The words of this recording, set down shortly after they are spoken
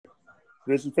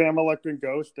This is Fam Electric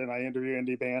Ghost, and I interview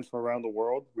indie bands from around the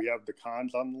world. We have the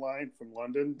Cons on the line from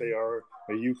London. They are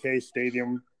a UK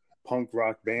stadium punk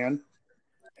rock band,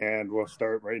 and we'll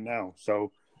start right now.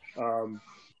 So,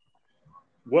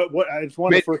 what I just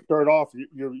want to first start off.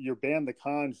 Your band, the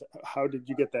Cons. How did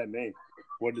you get that name?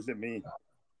 What does it mean?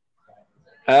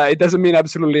 It doesn't mean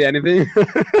absolutely anything.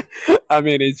 I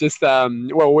mean, it's just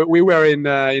well, we were in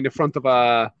the front of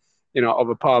a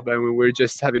pub, and we were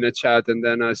just having a chat, and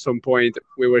then at some point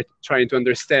we were trying to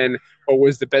understand what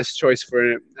was the best choice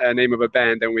for a name of a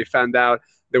band, and we found out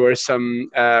there were some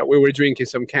we were drinking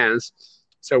some cans,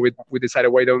 so we decided,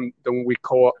 why don't we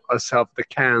call ourselves the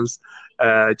Cans,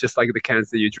 just like the cans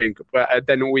that you drink. But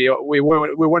then we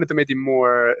wanted to make it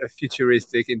more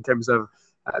futuristic in terms of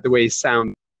the way it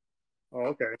sounds. Oh,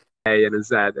 okay. A and a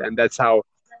Z, and that's how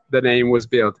the name was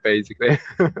built, basically.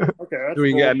 Okay, that's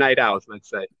doing cool. A night out, let's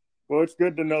say. Well, it's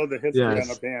good to know the history Yes.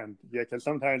 on a band. Yeah, because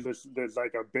sometimes there's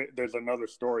like there's another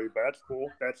story, but that's cool.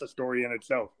 That's a story in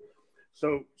itself.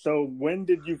 So when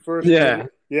did you first?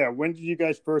 When did you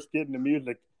guys first get into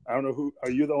music? I don't know who. Are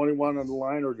you the only one on the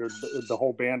line, or is the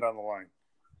whole band on the line?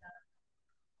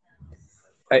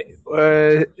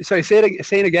 Sorry, say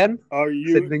it again. Are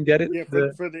you? Didn't get it. Yeah,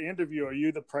 for the interview, are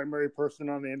you the primary person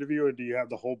on the interview, or do you have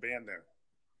the whole band there?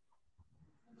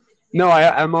 No,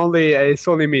 it's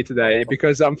only me today,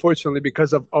 because unfortunately,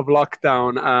 because of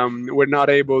lockdown, we're not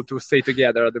able to stay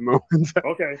together at the moment.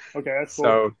 Okay, that's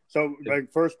cool. So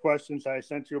like, first questions, I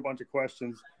sent you a bunch of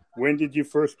questions. When did you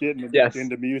first get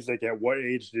into music? At what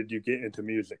age did you get into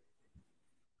music?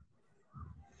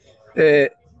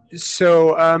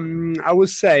 So I would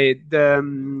say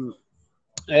the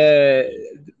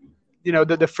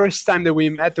first time that we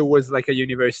met was like a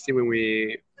university, when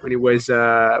we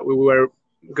were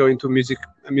going to a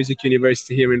music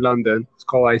university here in London. It's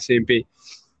called ICMP.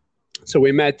 So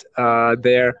we met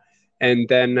there, and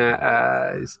then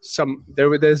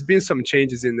there's been some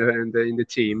changes in the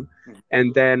team,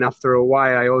 and then after a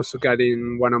while I also got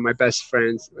in one of my best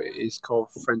friends. He's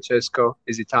called Francesco.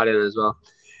 He's Italian as well.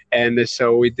 And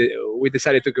so we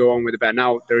decided to go on with the band.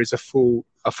 Now there is a full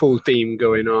team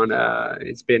going on.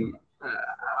 It's been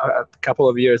a couple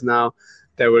of years now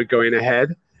that we're going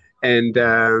ahead, and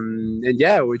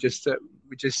yeah, we just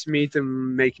meet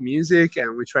and make music,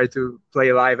 and we try to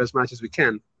play live as much as we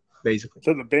can, basically.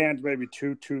 So the band's maybe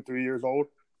 2-3 years old.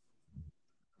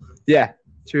 Yeah,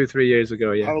 2 or 3 years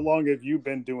ago. Yeah. How long have you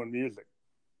been doing music?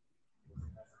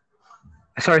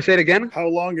 Sorry, say it again. How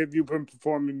long have you been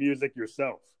performing music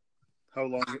yourself? How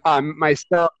long?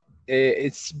 Myself,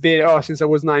 it's been since I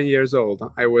was 9 years old.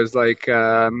 I was like,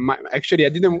 actually, I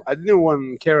didn't want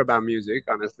to care about music,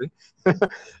 honestly,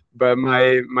 but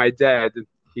my dad,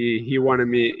 he wanted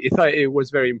me. He thought it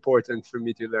was very important for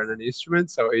me to learn an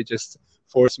instrument, so he just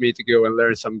forced me to go and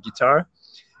learn some guitar.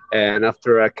 And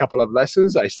after a couple of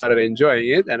lessons, I started enjoying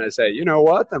it, and I said, you know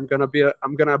what? I'm gonna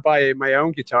buy my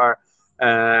own guitar.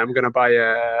 I'm gonna buy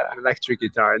an electric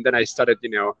guitar, and then I started,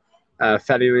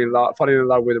 falling in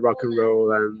love with rock and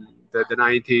roll and the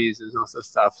 90s and all that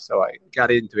stuff. So I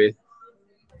got into it.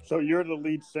 So you're the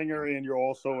lead singer, and you're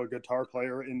also a guitar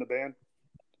player in the band?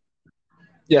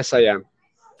 Yes, I am.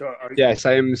 Yes,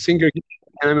 I am singer,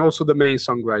 and I'm also the main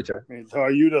songwriter. So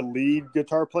are you the lead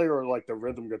guitar player, or like the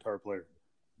rhythm guitar player?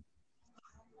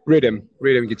 Rhythm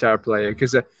guitar player,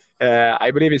 because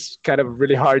I believe it's kind of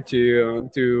really hard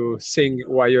to sing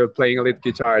while you're playing a lead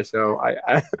guitar. So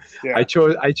I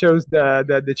chose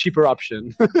the cheaper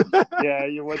option. Yeah,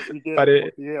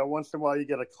 once in a while you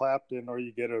get a Clapton, or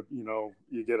you get a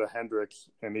Hendrix,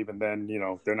 and even then,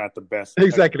 they're not the best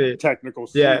technical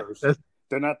singers. Yeah,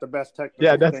 they're not the best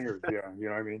technical singers. Yeah, you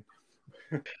know what I mean.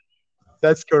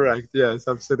 That's correct. Yes,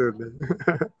 absolutely.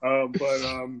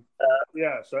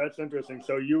 Yeah, so that's interesting.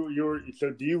 So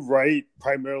do you write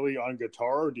primarily on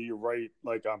guitar, or do you write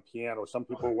like on piano? Some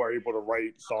people were able to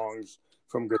write songs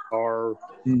from guitar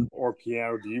or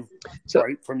piano. Do you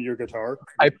write from your guitar?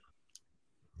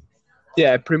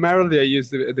 Primarily I use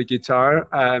the guitar.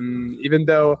 Even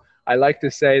though I like to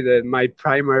say that my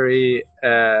primary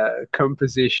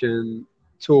composition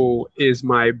tool is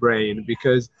my brain,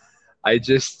 because I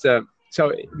just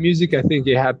so music, I think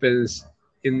it happens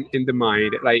in the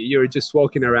mind. Like, you're just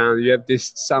walking around, you have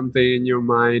this something in your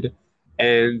mind,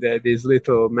 and this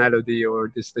little melody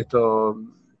or this little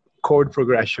chord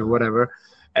progression, whatever,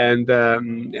 and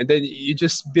then you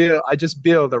just build. I just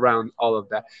build around all of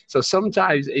that. So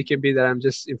sometimes it can be that I'm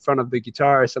just in front of the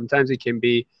guitar. Sometimes it can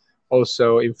be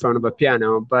also in front of a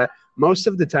piano. But most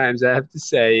of the times, I have to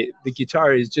say, the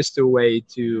guitar is just a way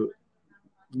to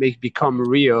become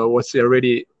real what's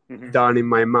already done in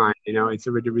my mind. It's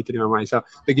already written in my mind. So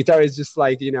the guitar is just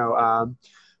like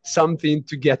something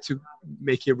to get to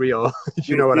make it real. If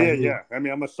you know what I mean. Yeah. I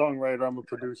mean, I'm a songwriter. I'm a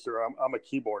producer. I'm a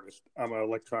keyboardist. I'm an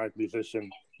electronic musician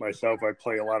myself. I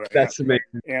play a lot of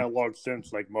analog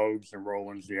synths like Moogs and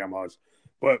Rolands, Yamahas.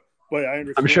 But I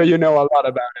understand. I'm sure you know a lot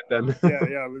about it then.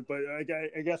 Yeah. But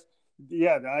I guess, the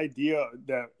idea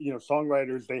that,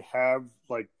 songwriters, they have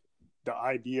like the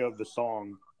idea of the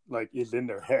song like is in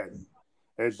their head.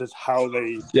 It's just how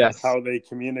they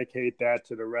communicate that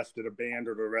to the rest of the band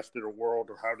or the rest of the world,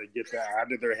 or how they get that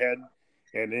out of their head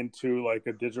and into like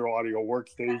a digital audio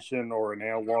workstation or an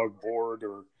analog board,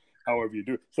 or however you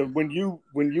do. So when you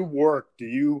work,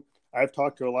 I've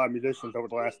talked to a lot of musicians over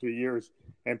the last 3 years,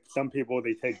 and some people,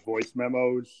 they take voice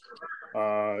memos,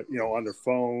 on their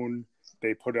phone.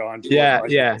 They put it on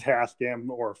a Tascam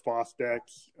or a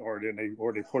Fostex, or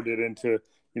they put it into,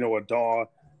 a DAW.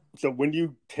 So when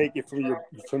you take it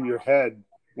from your head,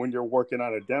 when you're working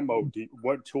on a demo,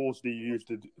 what tools do you use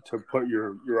to put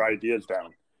your ideas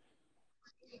down?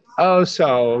 Oh,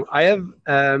 so I have,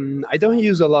 I don't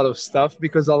use a lot of stuff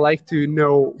because I like to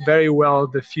know very well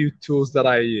the few tools that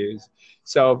I use.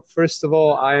 So first of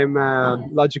all, I'm a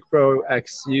Logic Pro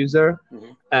X user.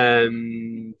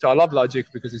 So I love Logic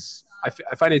because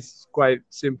I find it's quite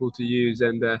simple to use,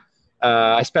 and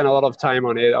I spend a lot of time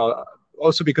on it.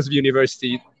 Also because of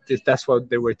university, that's what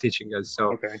they were teaching us.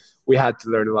 So we had to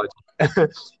learn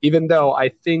Logic. Even though I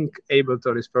think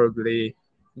Ableton is probably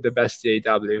the best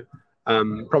DAW.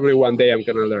 Probably one day I'm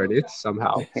gonna learn it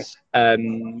somehow.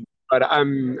 But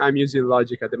I'm using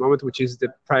Logic at the moment, which is the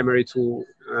primary tool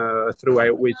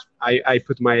through which I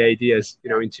put my ideas,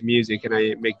 into music, and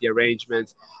I make the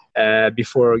arrangements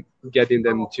before getting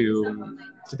them to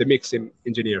the mixing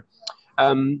engineer.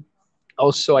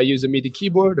 Also, I use a MIDI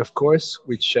keyboard, of course,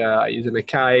 which I use an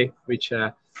Akai, which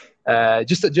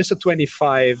just a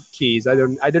 25 keys. I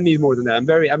don't need more than that. I'm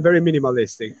very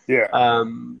minimalistic. Yeah.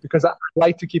 Because I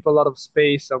like to keep a lot of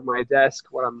space on my desk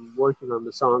while I'm working on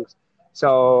the songs.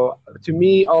 So to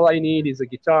me, all I need is a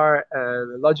guitar,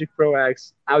 Logic Pro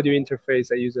X, audio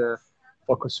interface. I use a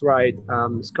Focusrite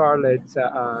Scarlett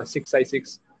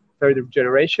 6i6 third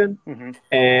generation,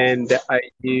 and I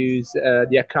use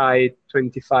the Akai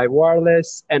 25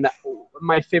 wireless, and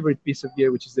my favorite piece of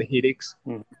gear, which is the Helix,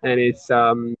 and it's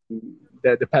the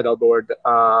pedal board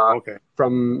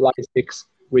from Line 6,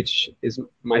 which is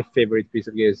my favorite piece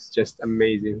of gear. It's just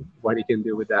amazing what you can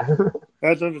do with that.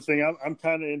 That's interesting. I'm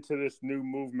kind of into this new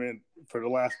movement for the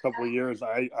last couple of years.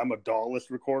 I'm a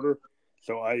DAW-less recorder,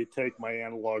 so I take my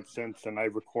analog synths and I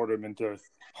record them into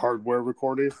hardware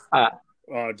recorders.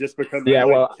 Just because I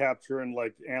like capturing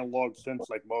like analog synths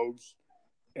like Moogs,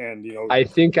 and I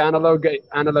think analog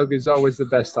is always the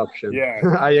best option. Yeah,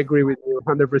 I agree with you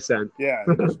 100%. Yeah,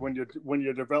 just when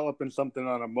you're developing something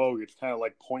on a Moog, it's kind of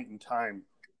like point in time,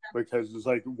 because it's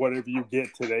like whatever you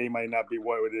get today might not be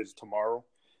what it is tomorrow.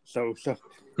 So that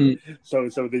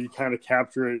you kind of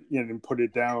capture it and put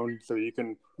it down, so you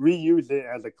can reuse it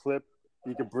as a clip.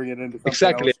 You can bring it into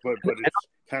something else, but it's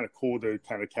kind of cool to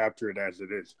kind of capture it as it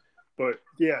is. But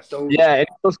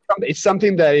it's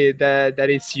something that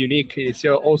is unique. It's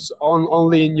also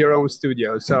only in your own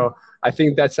studio. So I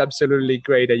think that's absolutely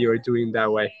great that you're doing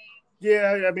that way.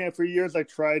 Yeah, I mean, for years I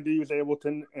tried to use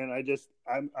Ableton, and I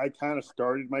kind of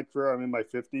started my career. I'm in my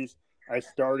 50s. I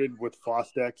started with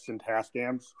Fostex and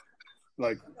Tascams,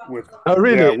 like with. Oh,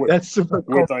 really? That's super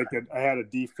cool. With I had a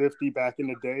D50 back in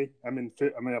the day. I'm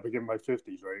up again in my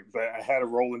 50s, right? But I had a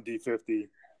Roland D50.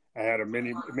 I had a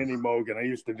mini Moog, and I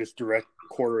used to just direct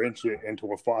quarter-inch it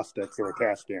into a Fostex or a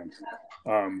Tascam.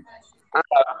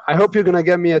 I hope you're gonna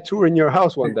get me a tour in your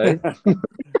house one day.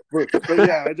 but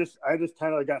yeah, I just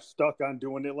kind of got stuck on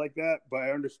doing it like that. But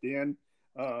I understand,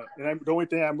 and the only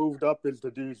thing I moved up is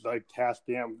to do like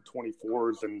Tascam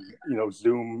 24s and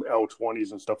Zoom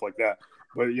L20s and stuff like that.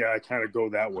 But yeah, I kind of go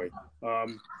that way.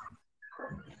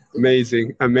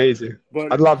 Amazing.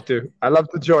 But I'd love to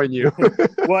join you.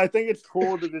 Well, I think it's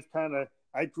cool to just kind of.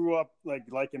 I grew up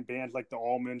liking bands like the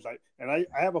Allmans, I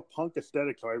have a punk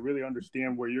aesthetic, so I really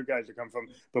understand where you guys are coming from.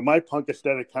 But my punk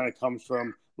aesthetic kind of comes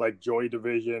from like Joy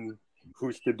Division,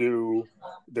 Husker Du,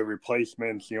 The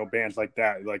Replacements, bands like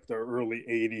that, like the early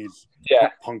 '80s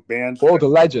punk bands. Oh, the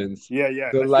legends. Yeah,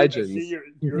 the legends. I see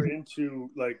you're into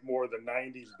like more of the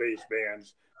 '90s based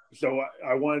bands. So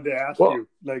I wanted to ask you,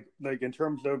 like in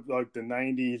terms of like the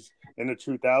 '90s and the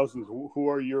 2000s, who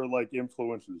are your like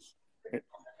influences?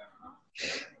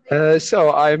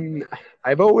 So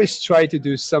I've always tried to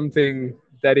do something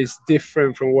that is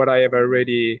different from what I have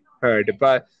already heard,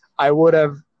 but I would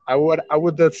have I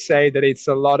would not say that it's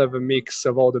a lot of a mix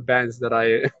of all the bands that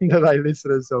I that I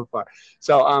listened to so far.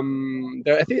 So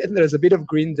I think there's a bit of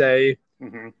Green Day.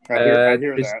 Mm-hmm. I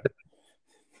hear that.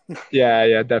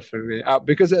 Yeah, definitely.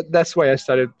 Because that's why I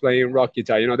started playing rock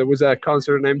guitar. There was a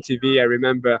concert on MTV. I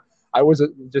remember I was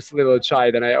just a little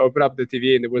child, and I opened up the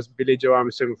TV, and there was Billy Joe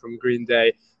Armstrong from Green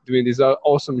Day doing this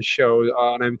awesome show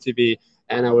on MTV,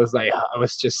 and I was like, I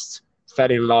was just fell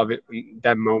in love in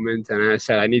that moment, and I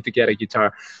said I need to get a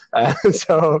guitar.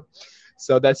 So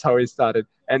that's how it started.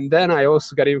 And then I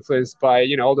also got influenced by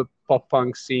all the pop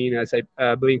punk scene, as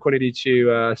Blink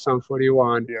 182, Sum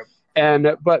 41, Yep.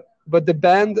 and but the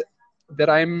band that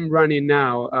I'm running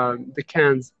now, the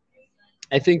Cans,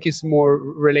 I think is more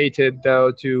related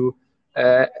though to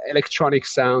electronic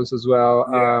sounds as well.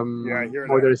 Yeah, I hear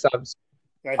Modern that. stuff.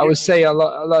 I would say a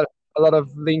lot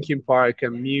of Linkin Park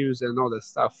and Muse and all that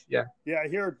stuff. Yeah. Yeah, I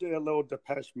hear a little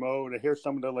Depeche Mode. I hear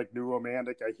some of the like New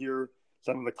Romantic. I hear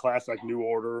some of the classic New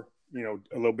Order. A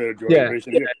little bit of Joy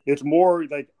Division. Yeah. It's more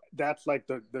like that's like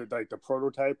the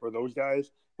prototype or those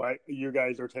guys. But you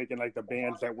guys are taking like the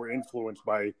bands that were influenced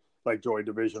by like Joy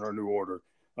Division or New Order.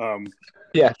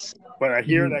 Yes. But I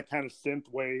hear that kind of synth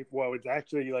wave. Well, it's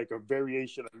actually like a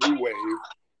variation of new wave,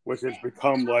 which has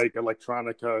become like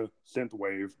electronica synth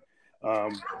wave.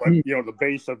 But the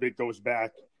base of it goes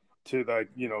back to the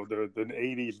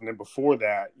 80s, and then before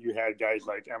that you had guys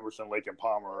like Emerson, Lake and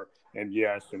Palmer, and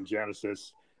Yes, and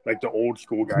Genesis, like the old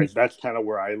school guys. That's kind of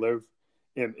where I live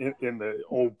in the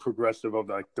old progressive of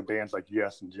like the bands like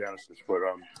Yes and Genesis. But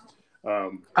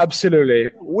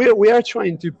absolutely, we are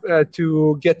trying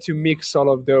to get to mix all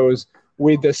of those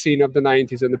with the scene of the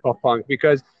 90s and the pop punk,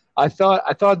 because I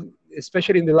thought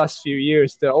especially in the last few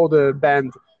years, all the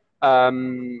band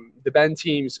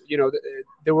teams,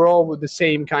 they were all with the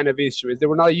same kind of instruments. They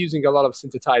were not using a lot of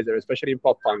synthesizer, especially in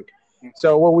pop punk.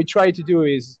 So what we try to do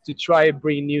is to try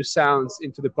bring new sounds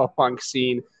into the pop punk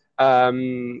scene.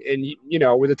 And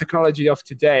with the technology of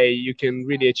today, you can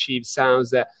really achieve sounds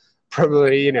that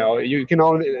probably you can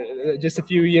only just a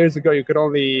few years ago you could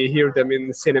only hear them in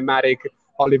cinematic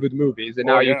Hollywood movies, and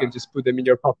now you can just put them in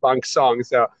your pop punk song.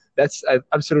 So that's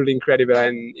absolutely incredible,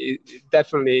 and it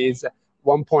definitely is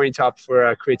one point up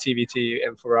for creativity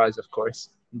and for us, of course.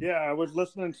 Yeah, I was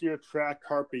listening to your track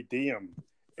Carpe Diem,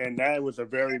 and that was a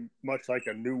very much like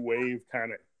a new wave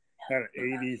kind of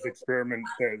 80s experiment,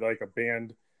 like a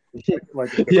band,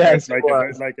 like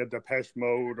a Depeche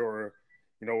Mode or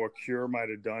a Cure might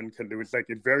have done, because it was like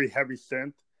a very heavy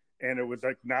synth, and it was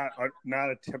like not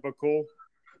a typical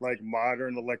like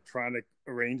modern electronic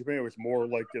arrangement. It was more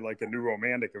like a New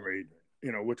Romantic arrangement,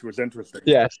 which was interesting.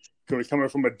 Yes. So it's coming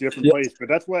from a different place. But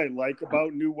that's what I like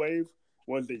about New Wave,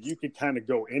 was that you could kind of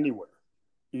go anywhere.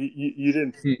 You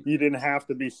didn't have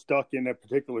to be stuck in a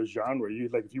particular genre.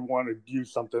 If you want to do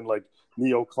something like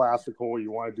neoclassical,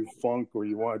 you want to do funk, or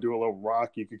you want to do a little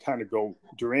rock, you could kind of go.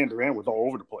 Duran Duran was all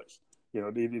over the place.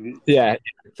 Yeah.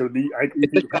 So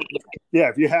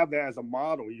if you have that as a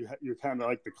model, you're kind of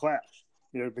like the Clash.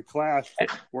 The Clash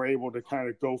were able to kind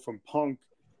of go from punk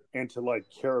into like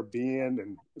Caribbean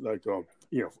and like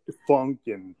funk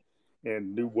and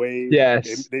new wave.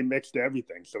 Yes. They mixed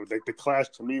everything. So like the Clash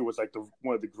to me was like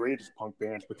one of the greatest punk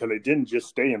bands, because they didn't just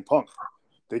stay in punk.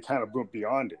 They kind of went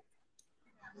beyond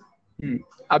it.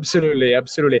 Absolutely.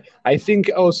 I think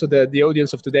also the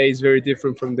audience of today is very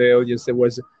different from the audience that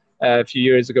was a few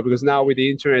years ago, because now with the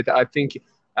internet, I think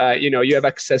you have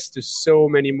access to so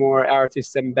many more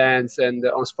artists and bands, and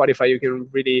on Spotify you can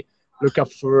really look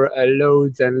up for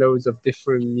loads and loads of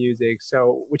different music.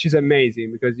 So, which is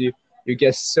amazing, because you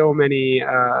get so many.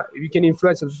 You can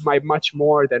influence by much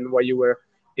more than what you were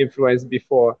influenced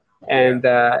before, and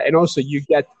also you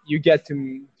get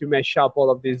to mash up all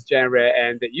of this genre,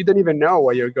 and you don't even know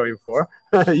what you're going for.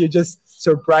 You just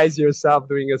surprise yourself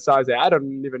doing a song. I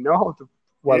don't even know how to.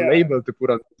 Label to put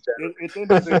on. It's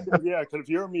interesting, because if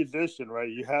you're a musician, right,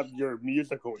 you have your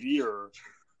musical ear,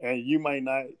 and you might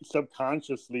not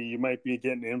subconsciously, you might be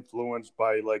getting influenced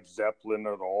by like Zeppelin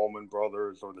or the Allman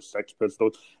Brothers or the Sex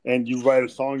Pistols, and you write a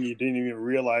song, you didn't even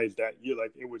realize that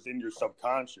it was in your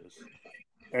subconscious,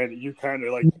 and you kind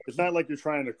of like, it's not like you're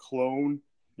trying to clone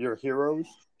your heroes.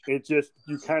 It's just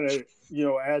you kind of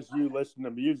as you listen to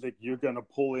music, you're gonna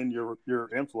pull in your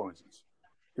influences.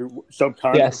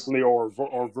 Subconsciously or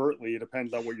overtly, it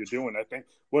depends on what you're doing. I think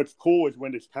what's cool is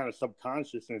when it's kind of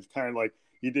subconscious, and it's kind of like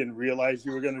you didn't realize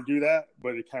you were going to do that,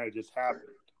 but it kind of just happened.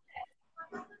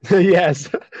 Yes,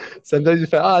 sometimes you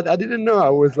feel, I didn't know I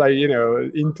was like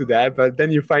into that, but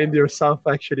then you find yourself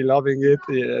actually loving it,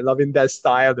 loving that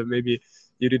style that maybe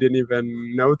you didn't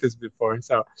even notice before.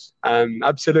 So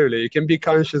absolutely, it can be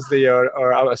consciously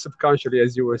or subconsciously,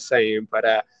 as you were saying.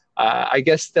 But I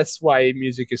guess that's why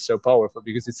music is so powerful,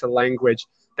 because it's a language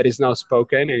that is not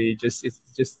spoken, and it's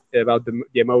just about the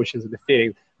emotions and the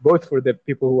feeling, both for the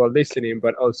people who are listening,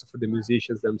 but also for the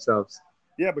musicians themselves.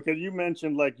 Yeah, because you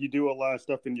mentioned like you do a lot of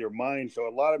stuff in your mind. So a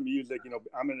lot of music,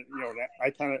 I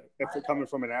kind of, if we're coming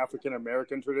from an African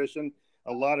American tradition,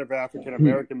 a lot of African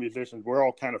American musicians, we're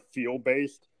all kind of feel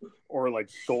based or like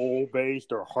soul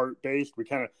based or heart based. We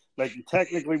kind of like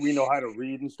technically we know how to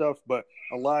read and stuff, but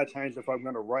a lot of times if I'm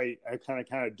going to write, I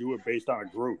kind of do it based on a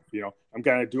group. I'm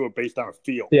going to do it based on a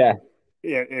feel. Yeah.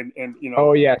 Yeah, and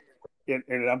Oh yeah.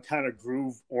 And I'm kind of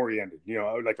groove oriented,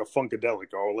 like a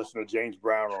funkadelic, or I'll listen to James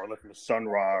Brown, or I'll listen to Sun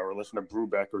Ra, or listen to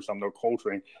Brubeck or something, or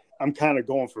Coltrane. I'm kind of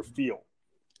going for feel.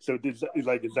 So is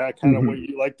that kind of what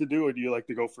you like to do, or do you like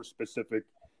to go for specific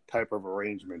type of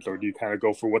arrangements, or do you kind of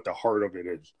go for what the heart of it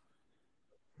is?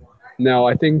 No,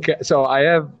 I think so.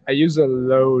 I use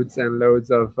loads and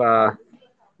loads of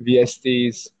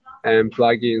VSTs and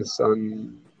plugins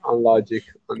on Logic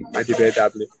on my DAW.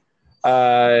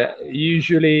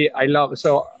 Usually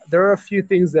so there are a few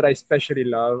things that I especially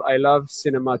love. I love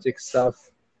cinematic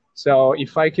stuff. So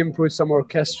if I can put some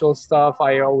orchestral stuff,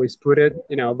 I always put it,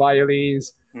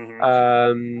 violins,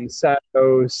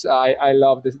 cellos. I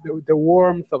love the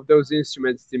warmth of those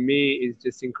instruments. To me is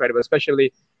just incredible,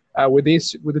 especially with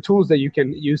the tools that you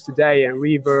can use today, and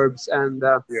reverbs and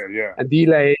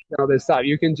delays and all this stuff.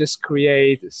 You can just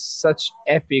create such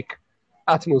epic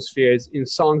atmospheres in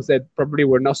songs that probably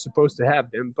were not supposed to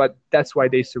have them, but that's why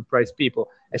they surprise people.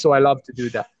 And so I love to do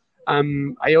that.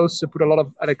 I also put a lot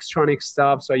of electronic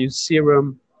stuff. So I use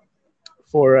Serum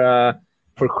for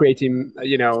creating,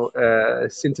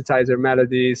 synthesizer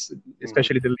melodies,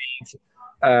 especially the leads,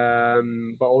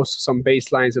 but also some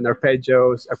bass lines and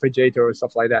arpeggiator,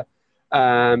 stuff like that.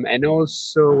 And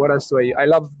also, what else do I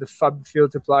love the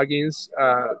FabFilter plugins.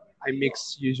 I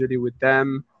mix usually with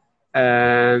them.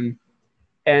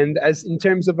 And as in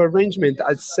terms of arrangement,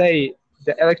 I'd say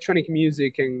the electronic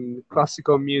music and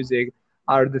classical music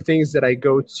are the things that I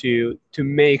go to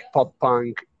make pop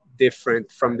punk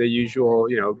different from the usual,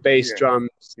 bass,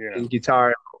 drums, and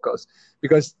guitar vocals.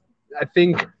 Because I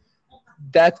think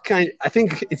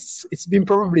it's been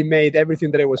probably made everything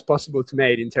that it was possible to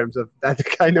make in terms of that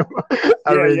kind of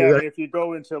arrangement. If you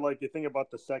go into you think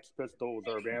about the Sex Pistols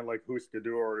or a band like Husker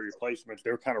Du or the Replacements,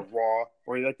 they're kind of raw,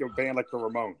 or like a band like the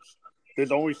Ramones.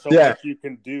 There's only so much you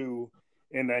can do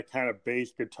in that kind of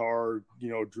bass guitar,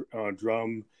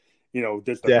 drum,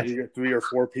 just a 3 or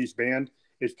 4 piece band.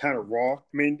 It's kind of raw. I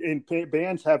mean,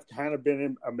 bands have kind of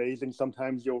been amazing.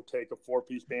 Sometimes you'll take a 4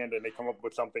 piece band and they come up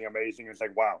with something amazing. It's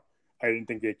like, wow, I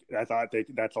thought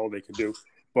that's all they could do.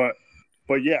 But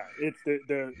yeah, it's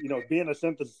the being a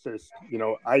synthesist,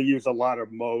 I use a lot of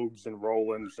Moogs and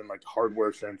Rolands and like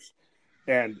hardware synths,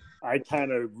 and I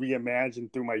kind of reimagine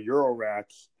through my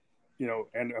Euroracks,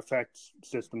 and effects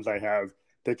systems I have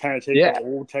to kind of take the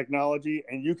old technology,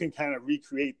 and you can kind of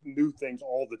recreate new things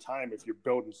all the time if you're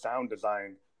building sound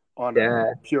design on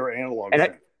a pure analog.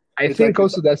 And I think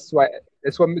also that's what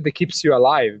keeps you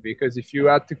alive, because if you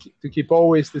had to keep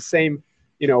always the same,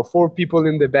 4 people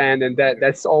in the band, and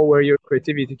that's all where your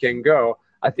creativity can go,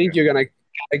 I think you're gonna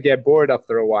get bored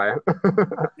after a while.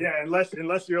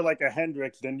 Unless you're like a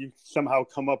Hendrix, then you somehow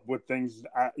come up with things,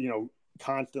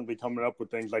 constantly coming up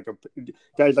with things, like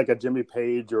guys like a Jimmy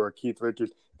Page or a Keith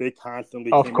Richards. They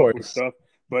constantly came up with stuff.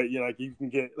 But you can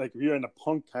get, like, if you're in a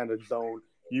punk kind of zone,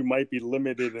 you might be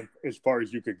limited as far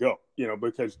as you could go,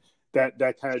 because that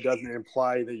kind of doesn't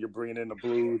imply that you're bringing in the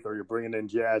blues or you're bringing in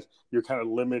jazz. You're kind of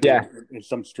limited in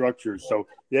some structures. So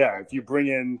if you bring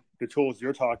in the tools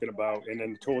you're talking about and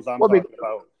then the tools I'm talking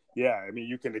about,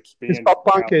 you can expand. Pop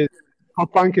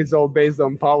punk is all based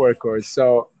on power chords,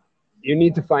 so you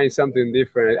need to find something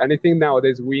different. And I think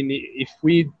nowadays if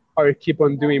we keep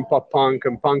on doing pop punk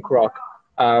and punk rock,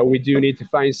 we do need to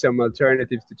find some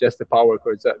alternatives to just the power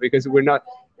chords, because we're not,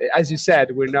 as you said,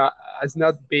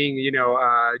 being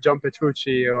John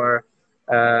Petrucci or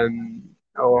Jimmy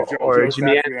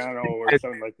Anderson or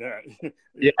something like that.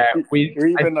 or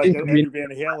even like Eddie Van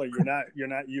Halen. You're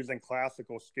not using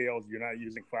classical scales. You're not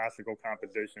using classical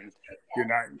compositions. You're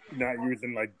not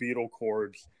using like Beatle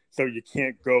chords. So you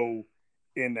can't go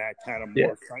in that kind of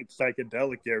more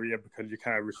psychedelic area because you're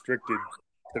kind of restricted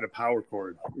to the power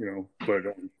chord,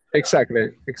 But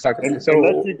exactly. And so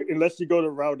unless you go the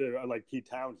route of like Pete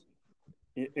Townsend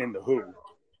in the Who,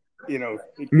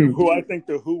 who I think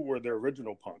the Who were the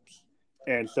original punks,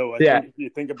 and so I think if you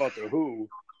think about the Who,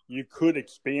 you could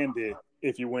expand it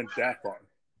if you went that far,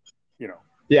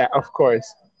 Yeah, of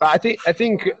course. But I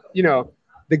think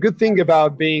the good thing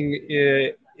about being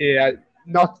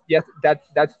not yet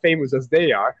that famous as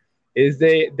they are is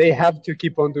they have to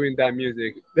keep on doing that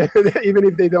music even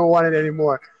if they don't want it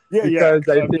anymore. Yeah. Because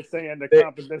Because I I'm think just saying the they,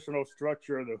 compositional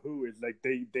structure of the Who is like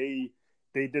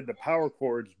they did the power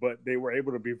chords, but they were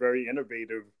able to be very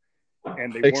innovative,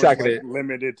 and they weren't like exactly.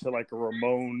 limited to like a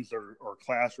Ramones or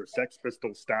Clash or Sex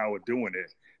Pistols style of doing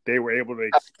it. They were able to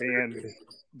expand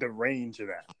the range of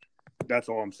that. That's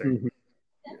all I'm saying.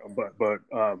 Mhm. But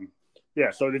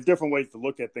yeah. So there's different ways to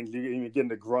look at things. You get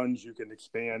into grunge, you can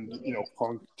expand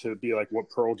punk to be like what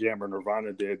Pearl Jam or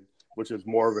Nirvana did, which is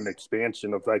more of an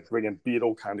expansion of like bringing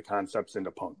Beatle kind of concepts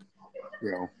into punk.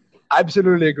 You know.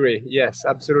 Absolutely agree. Yes,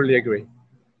 absolutely agree.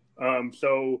 Um,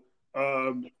 so,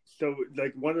 so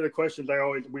like one of the questions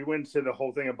we went into the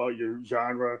whole thing about your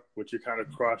genre, which you kind of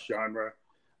cross genre.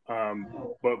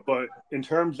 But in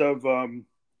terms of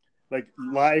like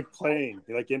live playing,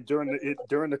 like during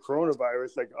the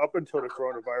coronavirus, like up until the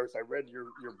coronavirus, I read your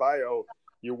bio.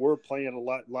 You were playing a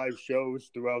lot live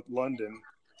shows throughout London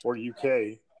or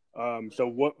UK. So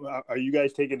what are you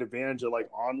guys taking advantage of, like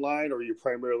online, or are you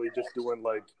primarily just doing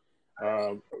like,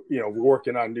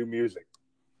 working on new music?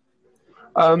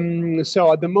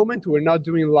 So at the moment, we're not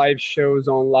doing live shows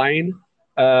online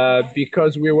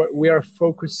because we are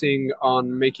focusing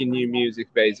on making new music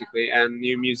basically and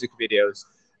new music videos.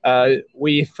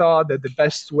 We thought that the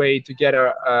best way to get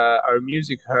our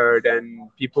music heard and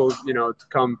people, to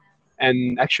come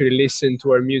and actually listen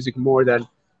to our music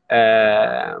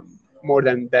uh, more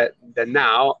than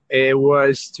now, it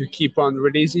was to keep on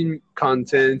releasing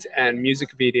content and music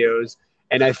videos.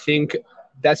 And I think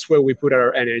that's where we put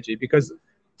our energy because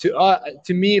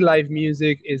to me live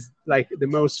music is like the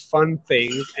most fun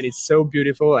thing, and it's so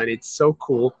beautiful and it's so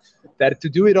cool that to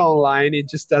do it online it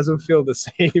just doesn't feel the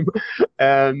same.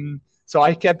 So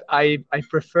I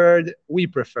preferred we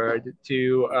preferred to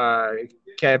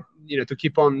kept to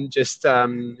keep on just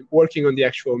working on the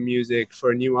actual music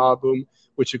for a new album,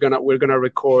 which we're gonna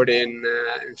record in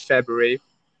February.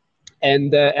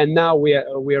 And now we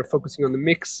are focusing on the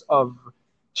mix of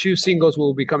two singles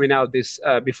will be coming out this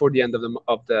before the end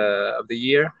of the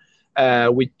year,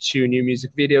 with two new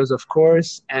music videos, of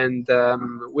course, and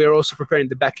we're also preparing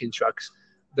the backing tracks,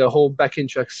 the whole backing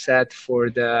track set for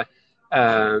the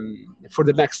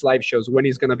next live shows when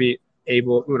he's gonna be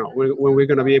able, when we're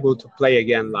gonna be able to play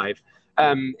again live,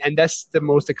 and that's the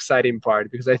most exciting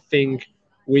part because I think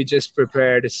we just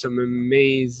prepared some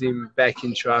amazing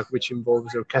backing track which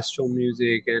involves orchestral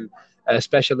music and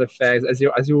special effects.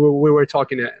 We were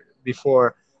talking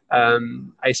before,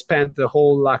 I spent the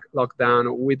whole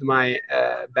lockdown with my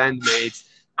bandmates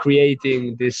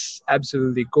creating this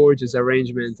absolutely gorgeous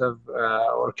arrangement of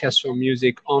orchestral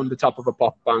music on the top of a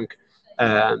pop punk,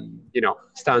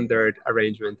 standard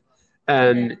arrangement.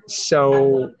 And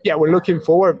so, yeah, we're looking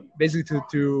forward basically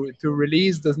to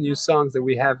release those new songs that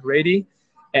we have ready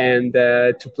and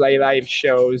to play live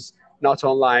shows, not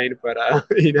online, but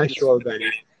in actual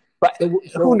venues. But who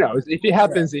So knows? If it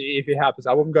happens, if it happens,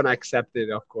 I'm gonna accept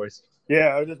it, of course.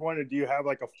 yeah, I just wondered, do you have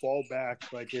like a fallback?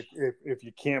 Like if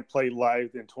you can't play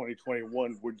live in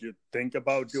 2021, would you think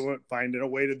about finding a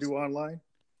way to do online?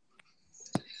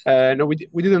 No,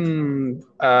 we didn't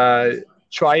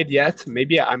try it yet.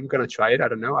 Maybe I'm gonna try it. I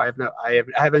don't know. I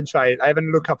haven't tried. I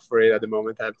haven't looked up for it at the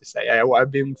moment. I have to say. I've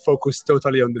been focused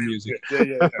totally on the music.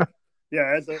 Yeah.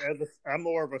 Yeah, I'm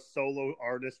more of a solo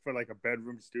artist for like a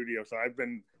bedroom studio. So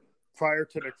prior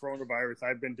to the coronavirus,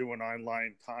 I've been doing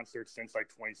online concerts since like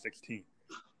 2016,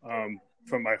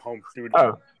 from my home studio.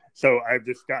 Oh, So I've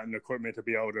just gotten equipment to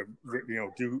be able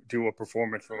to, do a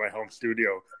performance from my home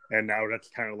studio, and now that's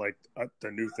kind of like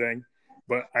the new thing.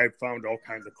 But I've found all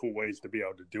kinds of cool ways to be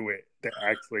able to do it that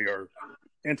actually are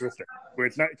interesting. Where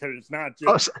it's not because it's not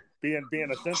just being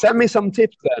a synthesizer. send me some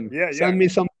tips then. Yeah. Send me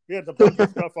some. Yeah, it's a bunch of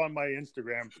stuff on my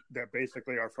Instagram that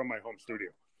basically are from my home studio.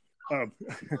 Um,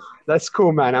 That's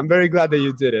cool, man. I'm very glad that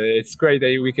you did it. It's great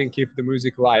that we can keep the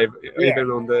music live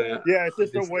even on the it's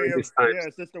just a way of these times.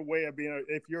 it's just a way of being.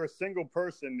 If you're a single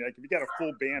person, like if you got a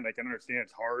full band, I can understand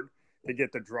it's hard to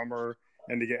get the drummer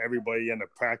and to get everybody in the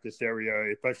practice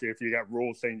area, especially if you got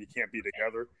rules saying you can't be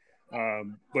together.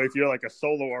 But if you're like a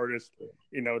solo artist,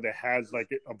 that has like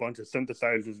a bunch of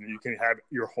synthesizers and you can have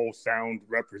your whole sound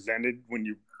represented when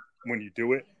you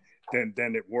do it,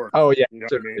 then it works. Oh yeah, you know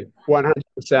what I mean?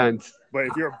 100%. But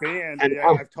if you're a band, And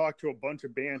I've talked to a bunch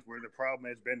of bands where the problem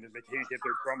has been that they can't get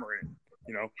their drummer in.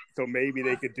 So maybe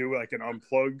they could do like an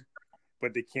unplugged,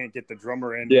 but they can't get the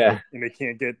drummer in. Yeah. And they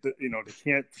can't get they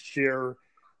can't share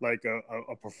like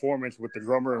a performance with the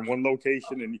drummer in one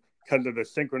location, and because of the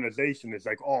synchronization is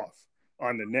like off.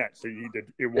 on the net, so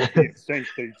it won't be in sync,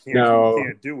 so you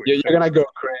can't do it. You're gonna go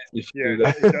crazy if you do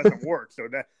that. It doesn't work. So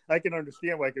that I can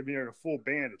understand, like if you're in a full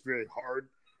band, it's really hard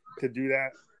to do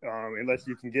that unless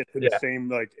you can get to the same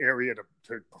like area to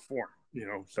perform.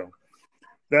 So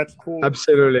that's cool.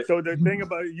 Absolutely. So the thing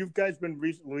about it, you guys been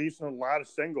releasing a lot of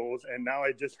singles, and now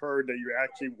I just heard that you're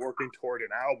actually working toward an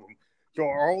album. So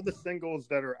are all the singles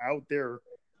that are out there,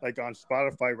 like on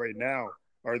Spotify right now,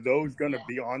 are those going to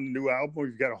be on the new album, or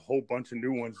you've got a whole bunch of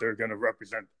new ones that are going to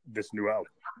represent this new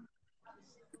album?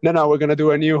 No, we're going to do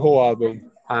a new whole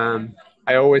album.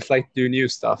 I always like to do new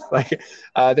stuff. Like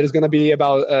there's going to be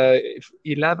about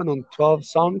 11 or 12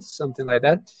 songs, something like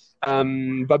that.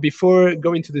 But before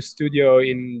going to the studio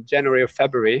in January or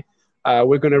February,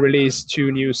 we're going to release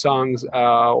 2 new songs.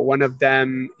 One of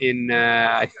them in,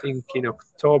 I think, in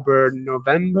October,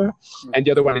 November, and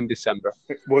the other one in December.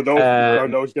 Well, are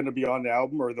those going to be on the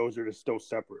album, or those are just still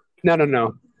separate?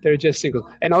 No. They're just singles.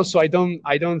 And also, I don't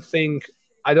think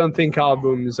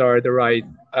albums are the right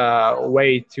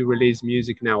way to release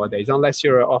music nowadays, unless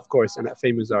you're, of course, a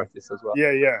famous artist as well.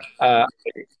 Yeah.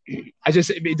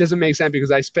 It doesn't make sense because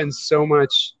we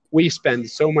spend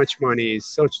so much money,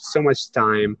 so much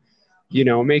time,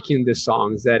 making the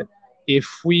songs, that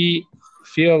if we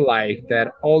feel like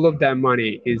that all of that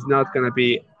money is not going to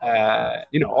be,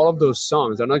 all of those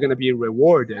songs are not going to be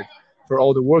rewarded for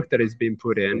all the work that is being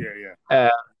put in.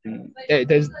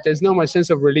 There's no much sense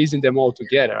of releasing them all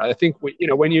together. I think when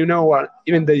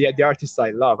even the artists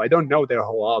I love, I don't know their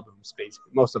whole albums,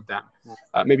 basically, most of them.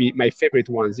 Maybe my favorite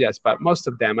ones, yes, but most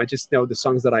of them I just know the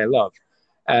songs that I love.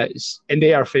 And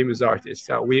they are famous artists.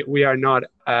 So we are not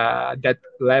that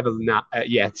level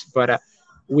yet, but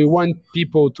we want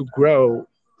people to grow,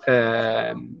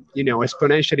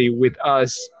 exponentially with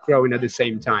us growing at the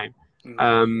same time.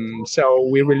 So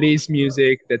we release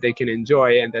music that they can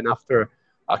enjoy, and then after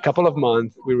a couple of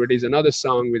months, we release another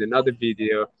song with another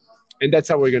video, and that's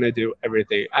how we're gonna do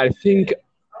everything. I think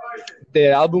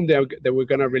the album that we're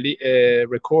gonna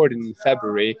record in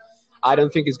February, I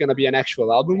don't think it's going to be an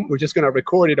actual album. We're just going to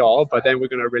record it all, but then we're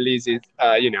going to release it,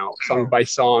 song by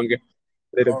song,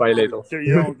 little by little. So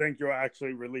you don't think you'll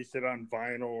actually release it on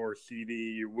vinyl or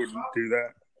CD? You wouldn't do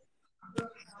that?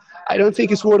 I don't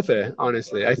think it's worth it,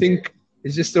 honestly. I think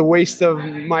it's just a waste of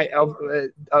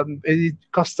it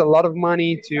costs a lot of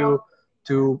money to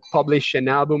publish an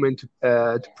album and to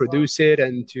produce it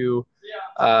and to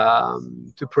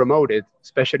promote it.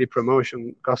 Especially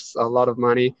promotion costs a lot of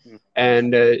money,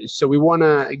 and so we want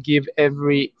to give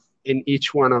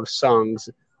each one of songs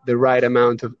the right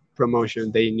amount of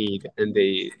promotion they need and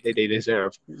they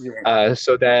deserve,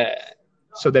 so that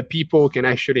people can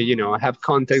actually have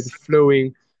content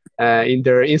flowing in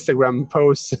their Instagram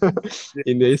posts,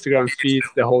 in the Instagram feeds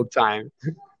the whole time.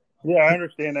 Yeah, I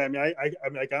understand that. I mean,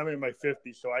 I'm in my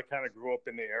 50s, so I kind of grew up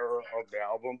in the era of the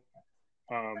album.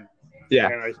 And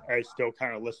I still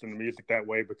kind of listen to music that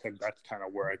way because that's kind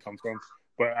of where I come from.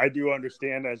 But I do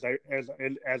understand as an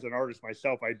artist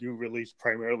myself, I do release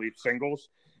primarily singles,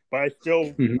 but I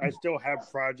still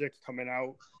have projects coming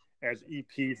out as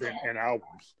EPs and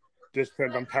albums, just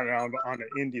because I'm kind of on an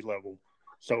indie level.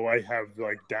 So I have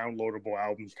like downloadable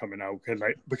albums coming out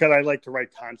because I like to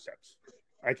write concepts.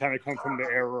 I kind of come from the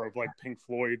era of like Pink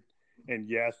Floyd and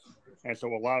Yes, and so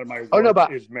a lot of my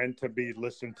work is meant to be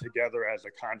listened together as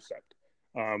a concept.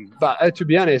 But to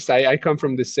be honest, I come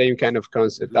from the same kind of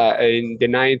concept. In the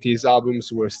 90s,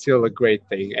 albums were still a great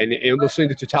thing, and also in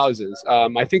the 2000s.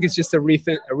 I think it's just a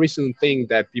recent thing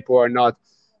that people are not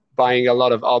buying a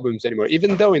lot of albums anymore.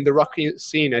 Even though in the rock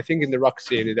scene, I think in the rock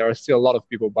scene, there are still a lot of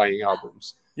people buying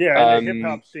albums. Yeah, in the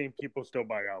hip-hop scene, people still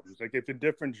buy albums. Like, if in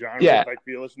different genres, like if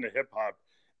you listen to hip-hop,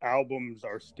 albums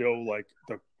are still like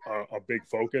a big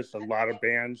focus. A lot of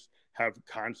bands have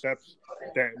concepts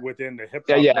that within the hip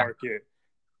hop market,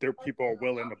 people are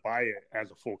willing to buy it as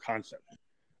a full concept.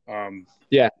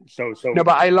 So no,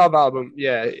 but I love album.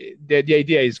 Yeah, the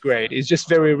idea is great. It's just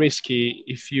very risky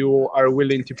if you are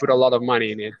willing to put a lot of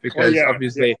money in it, because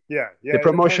obviously the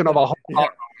promotion of a whole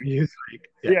album is like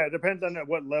it depends on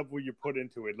what level you put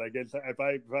into it. Like if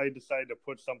I decide to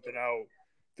put something out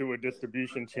through a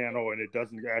distribution channel and it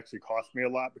doesn't actually cost me a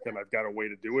lot because I've got a way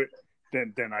to do it,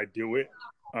 then I do it.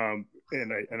 And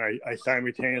I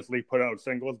simultaneously put out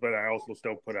singles, but I also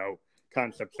still put out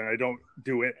concepts, and I don't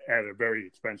do it at a very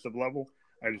expensive level.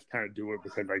 I just kind of do it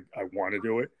because I want to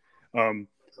do it. But I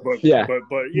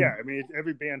mean,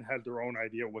 every band has their own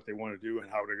idea of what they want to do and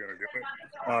how they're going to do it.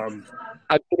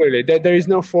 Absolutely. There is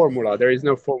no formula.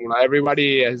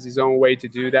 Everybody has his own way to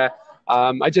do that.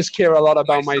 I just care a lot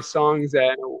about my songs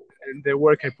and the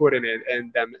work I put in it,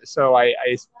 and so I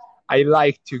I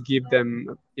like to give them,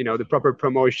 the proper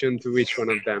promotion to each one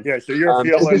of them. Yeah, so you're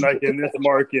feeling like in this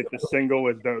market, the single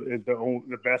is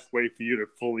the best way for you to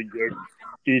fully give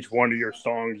each one of your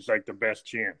songs like the best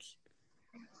chance.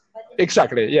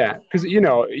 Exactly, yeah, because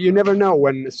you never know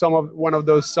when one of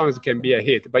those songs can be a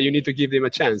hit, but you need to give them a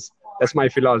chance. That's my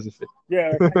philosophy.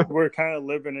 Yeah, we're kind of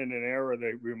living in an era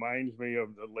that reminds me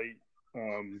of the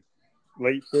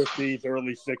late 50s,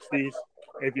 early 60s.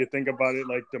 If you think about it,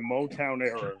 like the Motown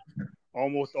era,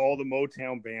 almost all the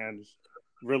Motown bands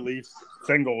released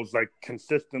singles like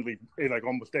consistently, like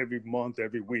almost every month,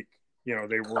 every week. They were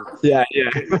they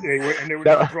were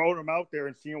just throwing them out there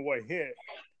and seeing what hit.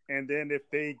 And then if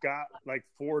they got like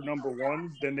 4 number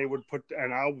ones, then they would put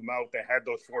an album out that had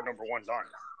those 4 number ones on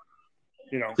it.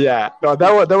 Yeah, no,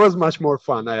 that was much more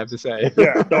fun, I have to say.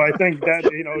 Yeah, so I think that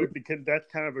because that's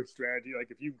kind of a strategy.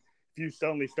 Like if you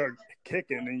suddenly start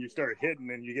kicking and you start hitting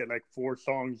and you get like 4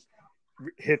 songs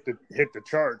hit the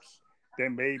charts,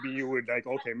 then maybe you would like,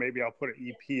 okay, maybe I'll put an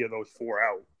EP of those 4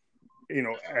 out,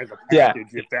 as a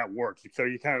package if that works. So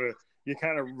you kind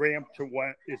of ramp to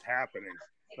what is happening.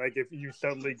 Like if you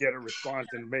suddenly get a response,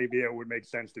 then maybe it would make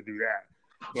sense to do that.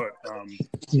 But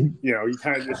you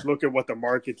kind of just look at what the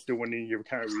market's doing and you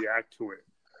kind of react to it.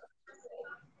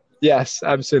 Yes,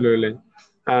 absolutely.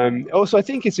 Also, I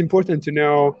think it's important to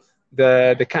know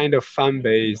the kind of fan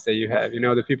base that you have.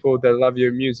 The people that love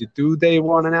your music. Do they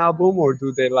want an album or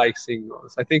do they like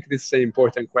singles? I think this is an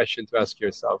important question to ask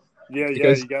yourself. Yeah,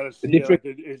 you gotta see. Like,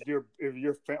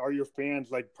 are your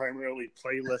fans like primarily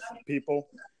playlist people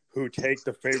who take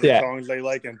the favorite songs they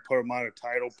like and put them on a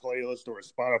Tidal playlist or a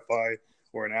Spotify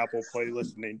or an Apple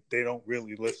playlist, and they don't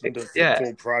really listen to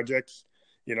full projects?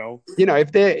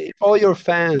 If all your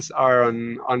fans are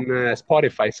on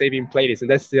Spotify saving playlists, and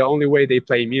that's the only way they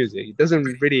play music, it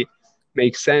doesn't really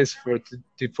make sense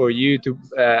for you to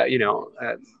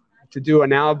to do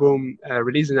an album,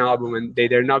 release an album, and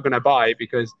they're not gonna buy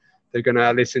because they're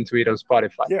gonna listen to it on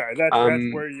Spotify. Yeah, that's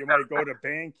where you might go to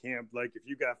Bandcamp. Like if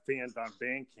you got fans on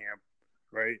Bandcamp,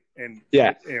 right? And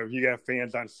you got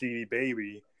fans on CD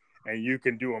Baby, and you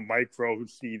can do a micro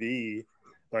CD.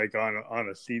 Like on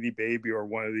a CD Baby or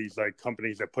one of these like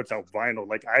companies that puts out vinyl.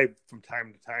 Like I from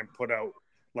time to time put out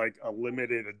like a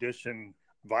limited edition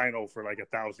vinyl for like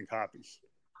 1,000 copies,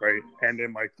 right? And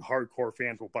then my hardcore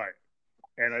fans will buy it,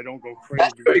 and I don't go crazy.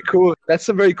 That's very cool. That's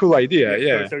a very cool idea.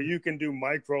 Yeah. So you can do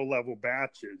micro level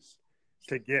batches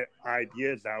to get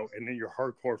ideas out, and then your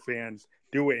hardcore fans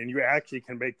do it, and you actually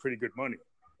can make pretty good money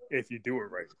if you do it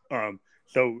right.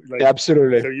 So like,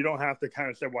 absolutely. So you don't have to kind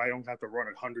of say, well, I don't have to run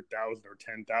 100,000 or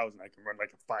 10,000. I can run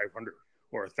like a 500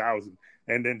 or 1,000,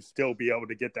 and then still be able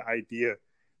to get the idea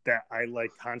that I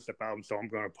like concept albums. So I'm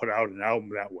going to put out an album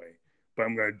that way, but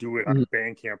I'm going to do it on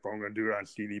Bandcamp, or I'm going to do it on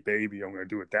CD Baby. I'm going to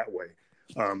do it that way.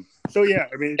 So yeah,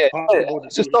 I mean, it's possible.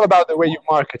 It's just all about the way you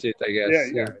market it, I guess.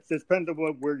 Yeah. It just depends on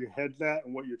where your head's at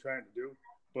and what you're trying to do.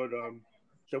 But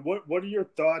so what are your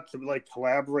thoughts of like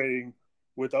collaborating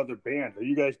with other bands? Are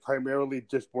you guys primarily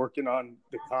just working on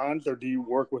the cons, or do you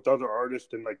work with other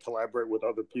artists and like collaborate with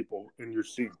other people in your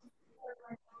scene?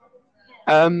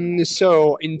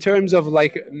 So in terms of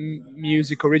like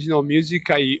original music,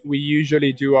 we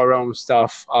usually do our own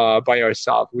stuff by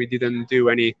ourselves. We didn't do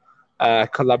any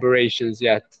collaborations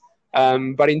yet.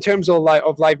 But in terms of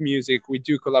live music, we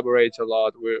do collaborate a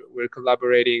lot. We're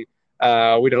collaborating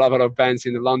with a lot of bands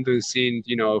in the London scene,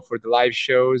 for the live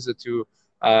shows to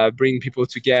bring people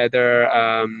together.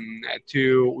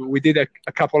 We did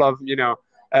a couple of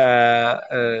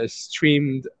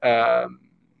streamed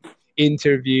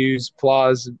interviews,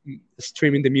 plus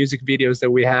streaming the music videos that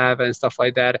we have and stuff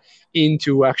like that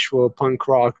into actual punk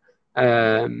rock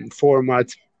format,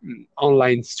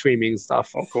 online streaming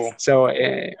stuff. Oh, cool. So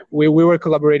we were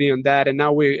collaborating on that, and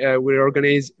now we're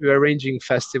arranging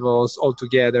festivals all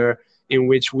together in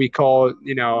which we call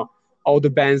all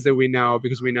the bands that we know,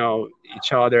 because we know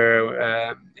each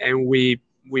other, and we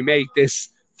make these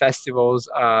festivals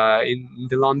in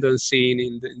the London scene,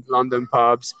 in the London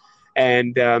pubs.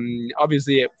 And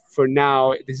obviously for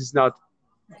now this is not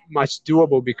much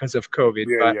doable because of COVID,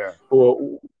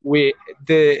 we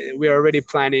are already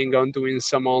planning on doing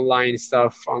some online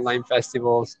stuff, online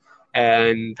festivals,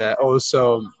 and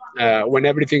also when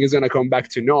everything is going to come back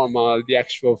to normal, the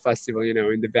actual festival,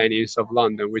 in the venues of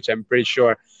London, which I'm pretty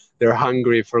sure they're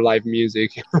hungry for live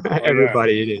music.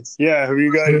 Everybody it is. Yeah, have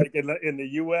you guys like in the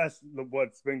US,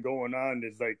 what's been going on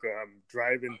is like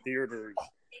drive-in theaters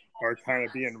are kind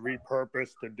of being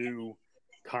repurposed to do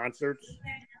concerts.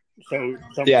 So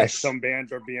some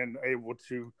bands are being able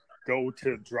to go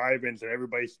to drive-ins and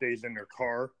everybody stays in their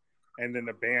car, and then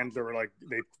the bands are like,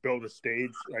 they build a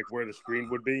stage like where the screen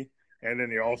would be, and then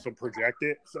they also project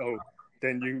it. So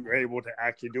then you're able to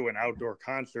actually do an outdoor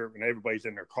concert when everybody's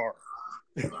in their car.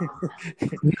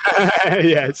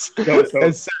 Yes,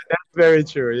 that's very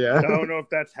true. Yeah, I don't know if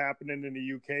that's happening in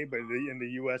the UK, but in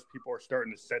the US, people are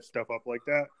starting to set stuff up like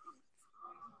that.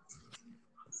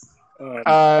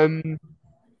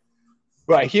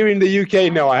 Right here in the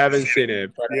UK, no, I haven't seen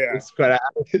it, but yeah, it's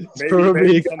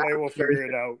maybe somebody will figure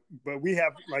it out. But we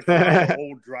have like a lot of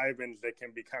old drive-ins that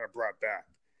can be kind of brought back.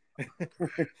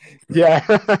 Yeah.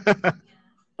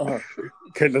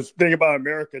 Because the thing about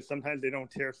America is sometimes they don't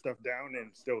tear stuff down and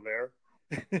it's still there.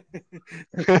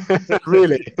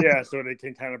 Really? Yeah, so they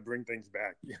can kind of bring things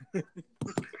back.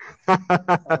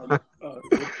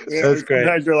 That's great.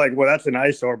 Sometimes you're like, well, that's an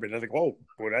eyesore, but they're like, whoa,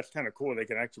 well, that's kind of cool. They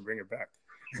can actually bring it back.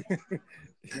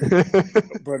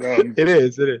 But it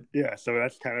is. Yeah, so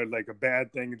that's kind of like a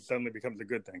bad thing and suddenly becomes a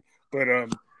good thing. But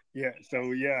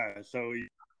so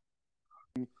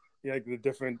like the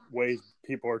different ways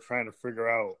people are trying to figure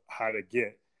out how to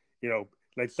get,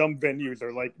 like some venues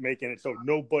are like making it so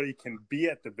nobody can be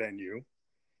at the venue,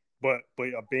 but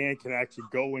a band can actually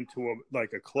go into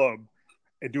a club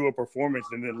and do a performance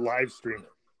and then live stream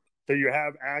it. So you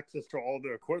have access to all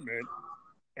the equipment,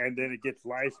 and then it gets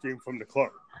live streamed from the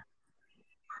club.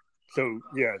 So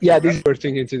yeah, this is what we're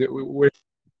thinking to do.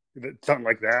 Something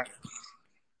like that.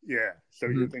 Yeah. So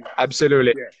you think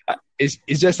absolutely? Yeah. It's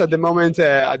just at the moment.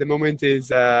 Is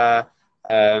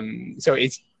so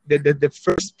it's the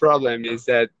first problem is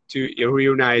that to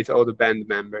reunite all the band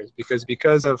members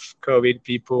because of COVID,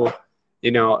 people,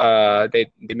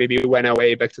 they maybe went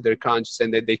away back to their countries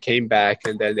and then they came back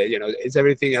and then it's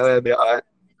everything a little bit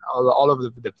all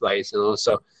over the place, and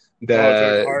also it's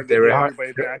hard to get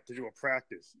everybody back to do a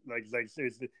practice. Yes,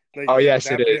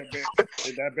 it is.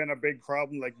 Has that been a big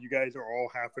problem? Like you guys are all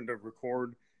having to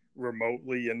record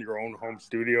remotely in your own home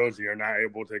studios, and you're not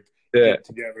able to get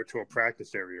together to a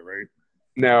practice area, right?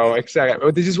 No, exactly.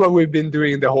 Well, this is what we've been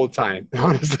doing the whole time,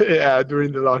 honestly,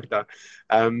 during the lockdown.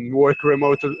 Work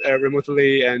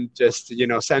remotely and just,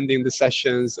 sending the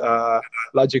sessions,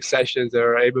 Logic sessions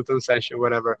or Ableton session,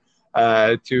 whatever,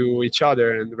 to each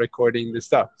other and recording the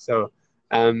stuff. So,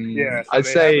 so I'd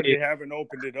say they haven't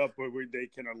opened it up, but they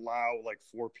can allow like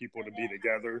 4 people to be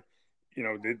together.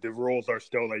 The rules are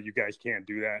still that you guys can't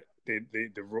do that.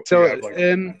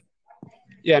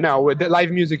 Yeah, no, the live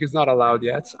music is not allowed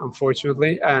yet,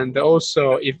 unfortunately. And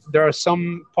also, if there are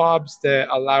some pubs that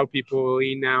allow people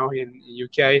in now in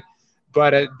UK,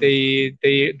 but the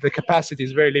capacity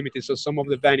is very limited. So some of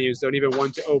the venues don't even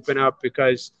want to open up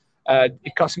because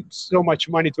it costs so much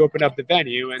money to open up the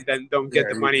venue, and then don't get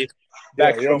the money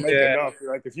back you don't make enough.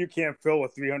 Like if you can't fill a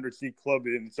 300-seat club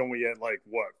and it's only at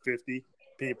 50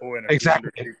 people in a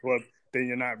 300-seat club, then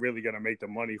you're not really going to make the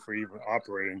money for even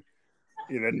operating.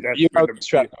 That's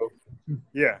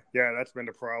been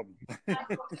the problem.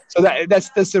 So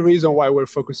that's the reason why we're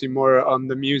focusing more on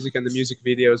the music and the music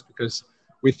videos, because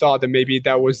we thought that maybe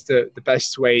that was the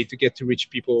best way to get to reach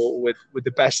people with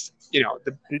the best,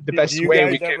 the best way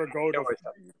we can.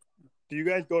 Do you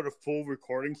guys go to full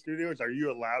recording studios? Are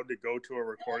you allowed to go to a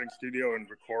recording studio and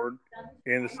record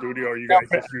in the studio? Or are you guys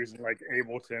just using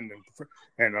Ableton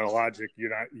and Logic? You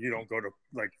don't go to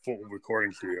full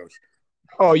recording studios?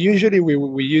 Oh, usually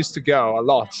we used to go a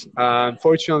lot.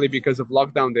 Unfortunately, because of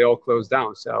lockdown, they all closed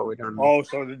down, so we don't. Oh,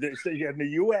 so in the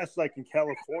U.S., like in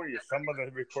California, some of the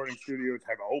recording studios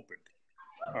have opened.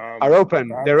 Are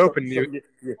open. They're open.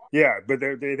 Yeah, but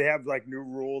they have new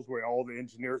rules where all the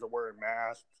engineers are wearing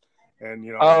masks, and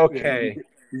okay.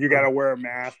 You got to wear a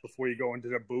mask before you go into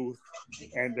the booth,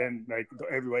 and then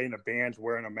everybody in the band's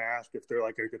wearing a mask. If they're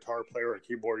a guitar player or a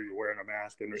keyboarder, you're wearing a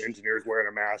mask, and the engineer's wearing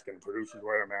a mask, and the producer's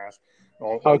wearing a mask.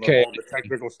 All the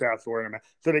technical staff's wearing a mask.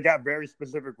 So they got very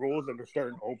specific rules, and they're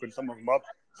starting to open some of them up.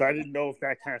 So I didn't know if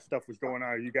that kind of stuff was going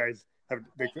on. You guys have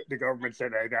the government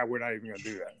said, "Hey, we're not even going to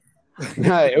do that."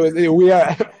 we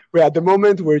are at the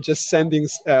moment we're just sending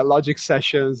Logic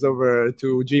sessions over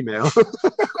to Gmail.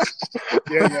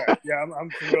 yeah. I'm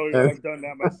familiar. I've done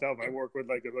that myself. I work with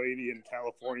a lady in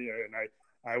California, and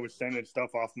I was sending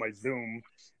stuff off my Zoom,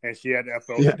 and she had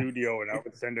FL Studio, and I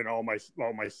was sending all my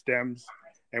stems,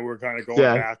 and we're kind of going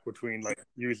back between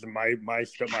using my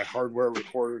hardware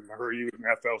recorder and her using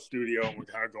FL Studio, and we're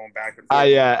kind of going back and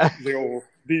forth.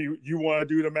 Do you want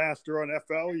to do the master on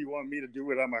FL? Or you want me to do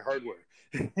it on my hardware?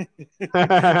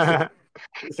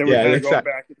 So we're kind of going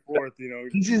back and forth.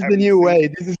 This is the new way.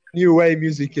 This is the new way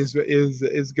music is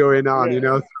going on.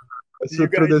 Through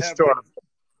the storm.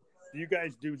 Do you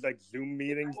guys do Zoom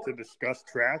meetings to discuss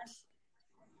tracks?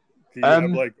 Do you have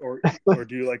or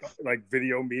do you like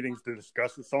video meetings to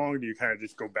discuss the song? Or do you kind of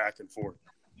just go back and forth?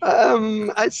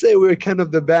 I'd say we're kind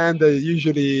of the band that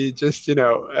usually just, we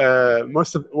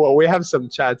have some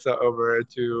chats over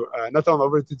to, not on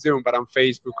over to Zoom, but on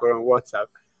Facebook or on WhatsApp.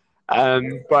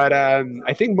 But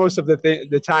I think most of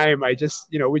the time I just,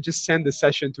 we just send the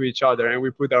session to each other and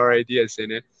we put our ideas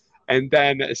in it. And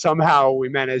then somehow we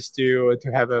manage to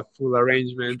have a full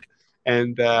arrangement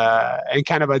and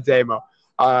kind of a demo.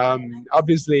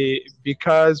 Obviously,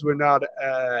 because we're not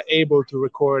able to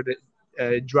record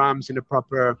drums in a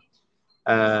proper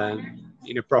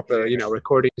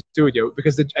recording studio,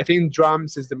 because I think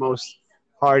drums is the most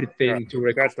hard thing to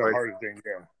record. That's the hardest thing,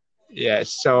 yeah. Yeah,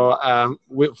 so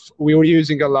we were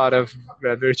using a lot of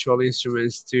virtual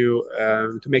instruments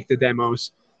to make the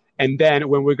demos, and then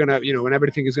when we're gonna, when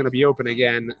everything is gonna be open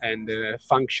again and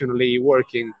functionally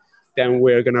working, then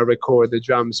we're gonna record the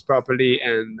drums properly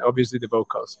and obviously the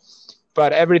vocals.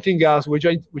 But everything else, we're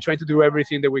trying to do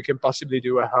everything that we can possibly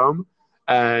do at home,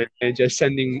 and just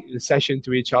sending the session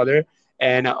to each other.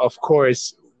 And of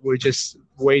course, we're just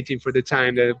waiting for the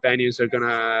time that venues are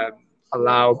gonna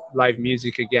allow live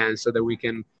music again, so that we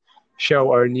can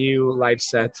show our new live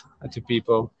set to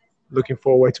people. Looking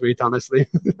forward to it, honestly.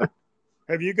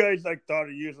 Have you guys thought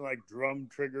of using drum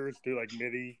triggers to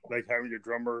MIDI, having your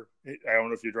drummer? I don't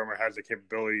know if your drummer has the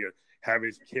capability to have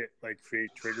his kit create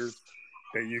triggers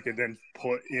that you can then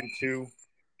put into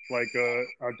a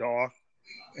DAW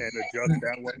and adjust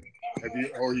that way.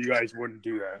 Or you guys wouldn't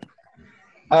do that?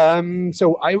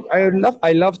 So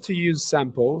I love to use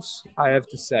samples. I have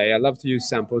to say I love to use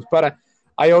samples, but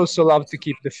I also love to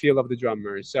keep the feel of the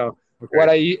drummer. So what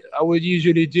I would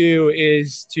usually do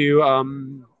is to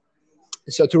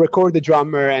record the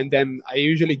drummer, and then I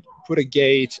usually put a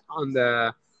gate on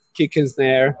the kick and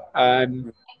snare,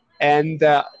 and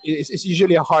it's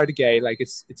usually a hard gate,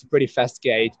 it's a pretty fast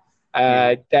gate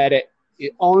that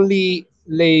it only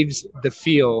leaves the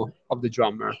feel of the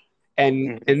drummer.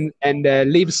 And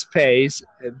leave space,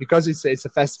 because it's a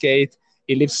fast gate.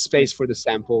 It leaves space for the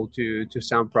sample to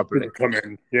sound properly. Come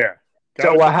in, yeah.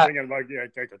 So I was thinking like a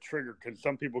trigger, because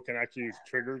some people can actually use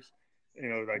triggers.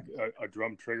 A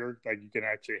drum trigger. You can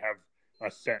actually have a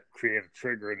set create a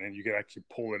trigger, and then you can actually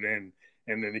pull it in,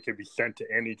 and then it can be sent to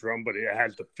any drum, but it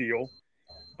has the feel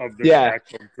of the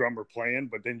actual drummer playing.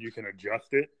 But then you can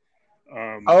adjust it.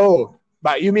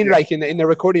 But you mean in the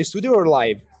recording studio or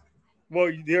live?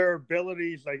 Well, their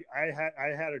abilities, I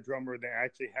had a drummer that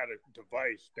actually had a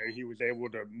device that he was able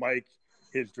to mic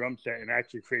his drum set and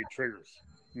actually create triggers,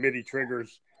 MIDI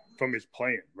triggers from his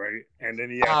playing, right? And then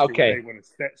he actually was able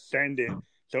to send it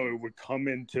so it would come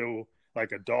into a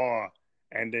DAW,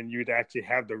 and then you'd actually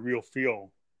have the real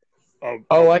feel of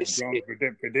I see. But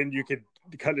then you could,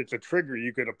 because it's a trigger,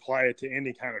 you could apply it to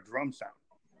any kind of drum sound,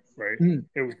 right?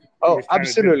 It was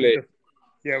absolutely.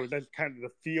 It was that's kind of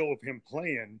the feel of him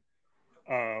playing.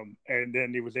 And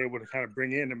then he was able to kind of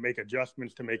bring in and make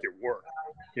adjustments to make it work.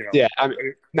 Yeah,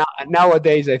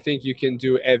 nowadays I think you can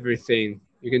do everything.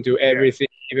 You can do everything,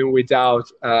 even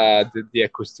without the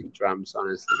acoustic drums.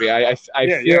 Honestly, I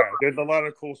feel there's a lot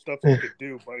of cool stuff you could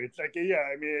do, but it's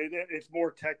it's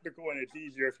more technical and it's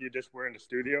easier if you just were in the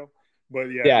studio. But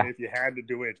if you had to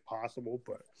do it, it's possible.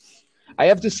 But I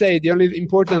have to say, the only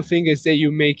important thing is that you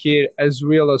make it as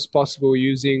real as possible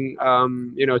using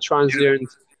transient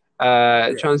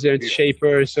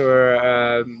shapers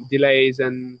or delays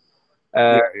and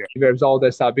reverbs, all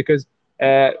that stuff. Because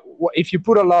if you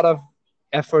put a lot of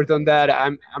effort on that,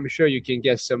 I'm sure you can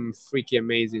get some freaky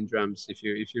amazing drums if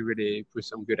you really put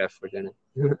some good effort in it.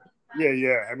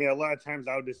 Yeah. I mean, a lot of times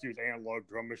I'll just use analog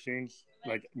drum machines.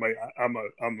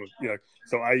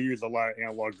 So I use a lot of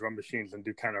analog drum machines and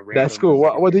do kind of random. That's cool.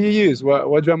 What do you use?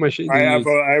 What drum machine do you use?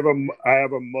 I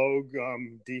have a Moog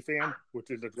D-Fan,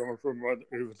 which is a drummer from.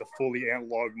 It was a fully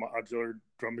analog modular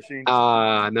drum machine.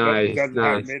 Nice. It doesn't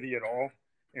have MIDI at all,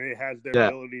 and it has the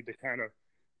ability to kind of.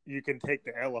 You can take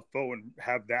the LFO and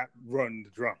have that run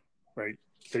the drum, right?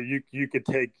 So you could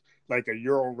take a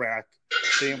Eurorack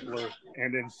sampler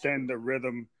and then send the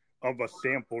rhythm of a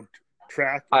sampled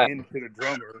track into the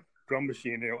drum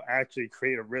machine. It'll actually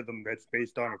create a rhythm that's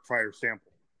based on a prior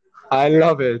sample. I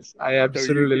love it. I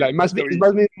absolutely like. It must be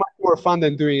much more fun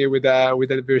than doing it with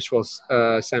a virtual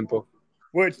sample.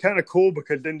 Well, it's kind of cool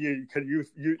because then because you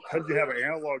have an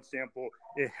analog sample,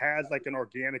 it has an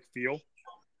organic feel.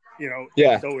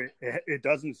 So it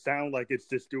doesn't sound like it's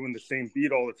just doing the same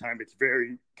beat all the time. It's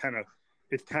very kind of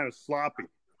sloppy.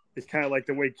 It's kind of like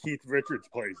the way Keith Richards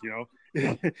plays, You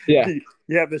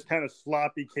have this kind of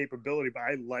sloppy capability, but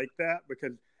I like that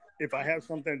because if I have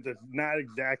something that's not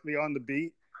exactly on the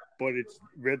beat, but it's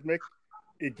rhythmic,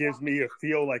 it gives me a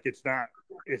feel like it's not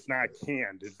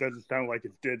canned. It doesn't sound like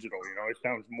it's digital. It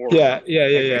sounds more. Yeah.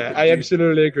 I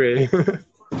absolutely agree.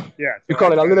 Yeah, you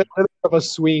call it a little bit of a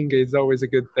swing is always a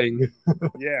good thing.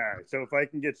 Yeah, so if I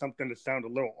can get something to sound a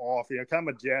little off, I'm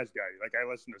a jazz guy. Like I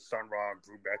listen to Sun Ra and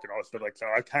Brubeck and all stuff like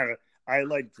that. So I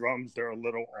like drums that are a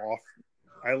little off.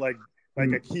 I like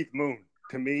a Keith Moon.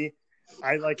 To me,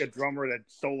 I like a drummer that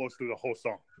solos through the whole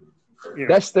song.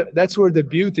 That's where the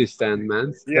beauty stands,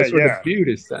 man. That's where the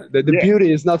beauty stands. The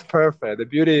beauty is not perfect. The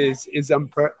beauty is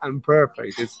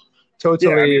imperfect. It's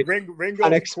totally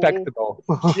unexpected. Cool.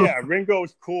 Yeah,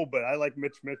 Ringo's cool, but I like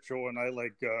Mitch Mitchell and I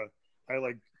like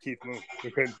Keith Moon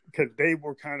because they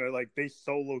were kind of like they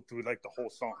soloed through like the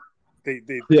whole song. And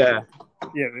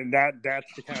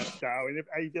that's the kind of style. And if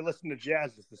you listen to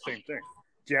jazz, it's the same thing.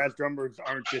 Jazz drummers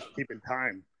aren't just keeping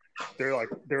time; they're like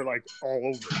all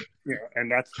over, and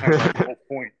that's kind of like the whole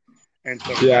point. And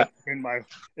so,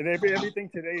 everything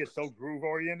today is so groove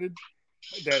oriented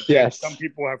that some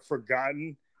people have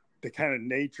forgotten the kind of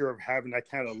nature of having that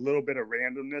kind of little bit of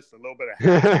randomness, a little bit of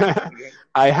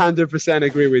I 100%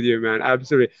 agree with you, man.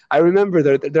 Absolutely. I remember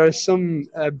there are some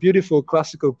beautiful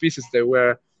classical pieces that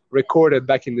were recorded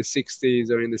back in the 60s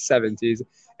or in the 70s,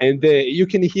 and you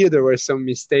can hear there were some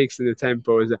mistakes in the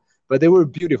tempos, but they were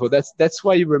beautiful. That's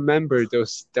why you remember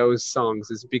those songs,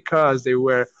 is because they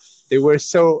were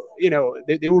so,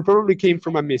 they probably came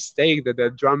from a mistake that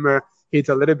the drummer hit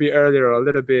a little bit earlier or a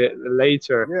little bit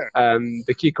later,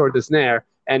 the kick or the snare,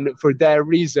 and for that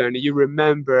reason you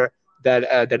remember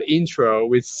that intro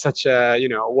with such a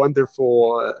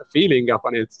wonderful feeling up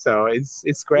on it. So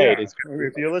it's great. It's great.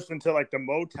 If you listen to like the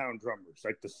Motown drummers,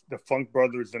 like the Funk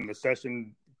Brothers and the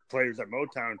session players at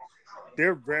Motown,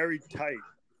 they're very tight,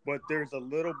 but there's a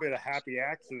little bit of happy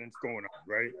accidents going on,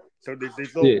 right? So there's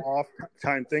these little off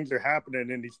time things are happening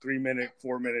in these 3-minute,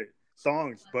 4-minute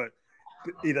songs, but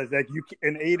like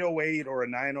an 808 or a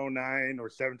 909 or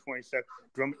 727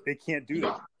 drum, they can't do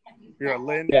that.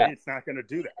 Lynn, it's not going to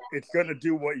do that. It's going to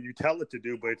do what you tell it to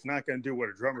do, but it's not going to do what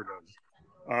a drummer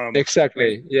does.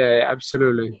 Exactly. Yeah,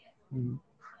 absolutely.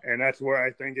 And that's where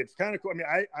I think it's kind of cool. I mean,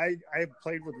 I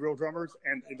played with real drummers,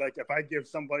 and like if I give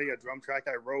somebody a drum track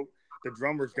I wrote, the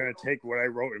drummer's going to take what I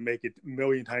wrote and make it a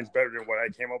million times better than what I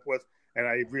came up with. And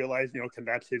I realized, because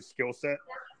that's his skill set.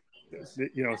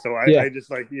 So I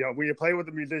just like, when you play with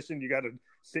a musician, you got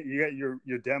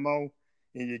your demo,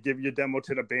 and you give your demo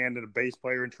to the band, and the bass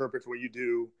player interprets what you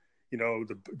do.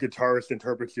 The guitarist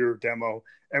interprets your demo.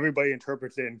 Everybody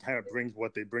interprets it and kind of brings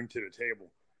what they bring to the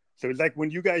table. So it's like when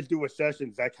you guys do a session,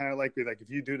 is that kind of like if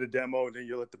you do the demo, and then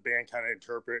you let the band kind of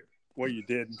interpret what you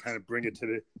did and kind of bring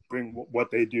what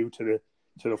they do to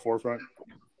the forefront.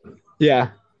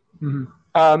 Yeah.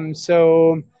 Mm-hmm.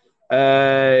 So.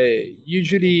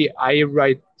 Usually I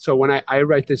write. So when I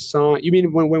write the song, you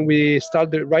mean when we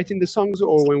start writing the songs,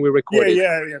 or when we record it?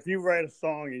 Yeah. If you write a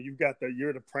song and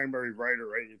you're the primary writer,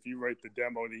 right? If you write the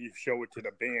demo and you show it to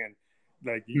the band,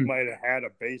 like you might have had a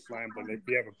bass line, but if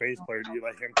you have a bass player, do you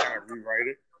let him kind of rewrite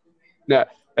it? No.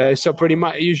 So pretty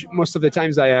much, most of the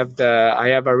times I have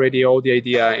already all the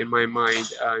idea in my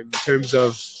mind in terms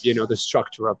of the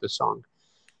structure of the song.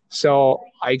 So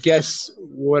I guess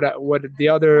what the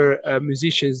other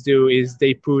musicians do is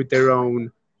they put their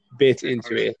own bit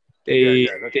into it. They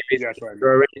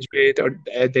arrange it, or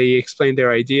they explain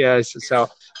their ideas. So,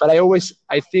 but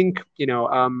I think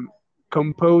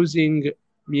composing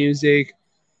music,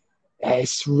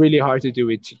 it's really hard to do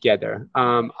it together.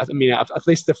 I mean, at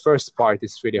least the first part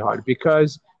is really hard,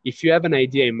 because if you have an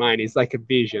idea in mind, it's like a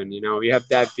vision. You have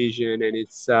that vision, and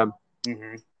it's.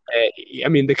 I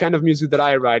mean, the kind of music that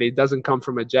I write, it doesn't come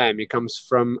from a jam. It comes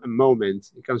from a moment.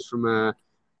 It comes from a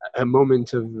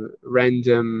moment of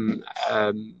random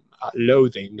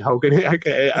loathing. How can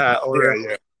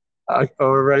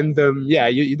or random? Yeah,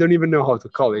 you don't even know how to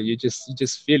call it. You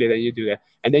just feel it and you do that,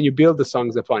 and then you build the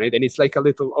songs upon it, and it's like a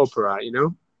little opera.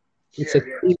 It's a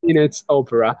 3-minute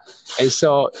opera, and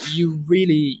so you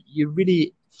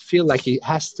really feel like it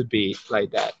has to be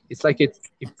like that. It's like it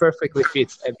perfectly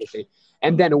fits everything.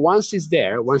 And then once it's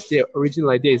there, once the original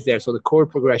idea is there, so the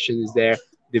chord progression is there,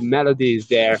 the melody is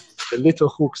there, the little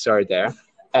hooks are there,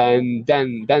 and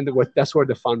then that's where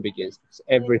the fun begins. It's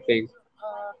everything.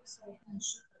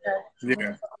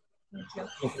 Yeah.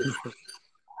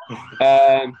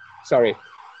 Sorry.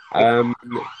 I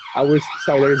was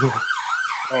sorry.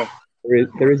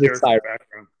 There is a siren.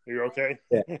 Background. Are you okay?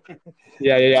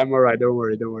 Yeah. I'm all right. Don't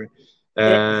worry.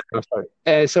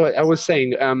 Sorry. So I was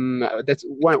saying that's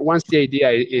once the idea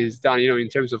is done, in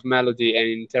terms of melody and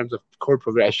in terms of chord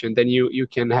progression, then you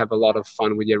can have a lot of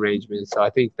fun with the arrangement. So I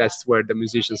think that's where the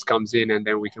musicians comes in, and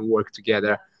then we can work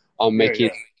together on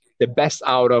making the best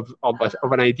out of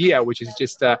an idea, which is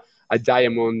just a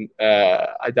diamond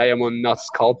not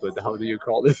sculpted. How do you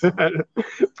call it?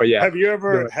 But yeah. Have you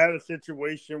ever had a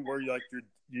situation where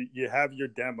you have your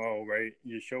demo, right?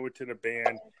 You show it to the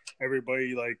band,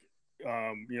 everybody like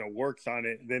works on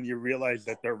it, then you realize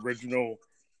that the original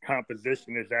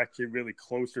composition is actually really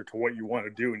closer to what you want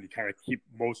to do, and you kind of keep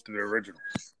most of the original?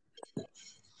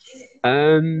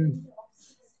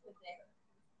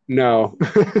 No,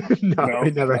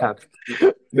 it never happened.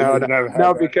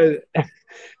 No, because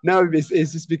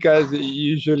it's just because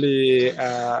usually,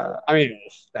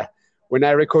 when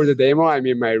I record the demo, I'm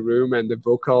in my room and the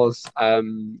vocals,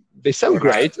 they sound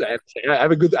great. I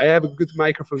have a good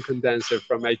microphone condenser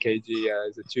from AKG,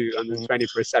 the 220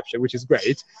 Perception, which is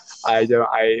great. I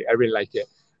really like it.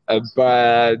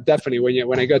 But definitely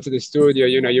when I go to the studio,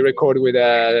 you record with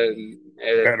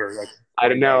better. Like, I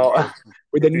don't know,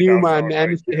 with the Neumann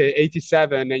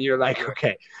M87, and you're like,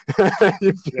 okay.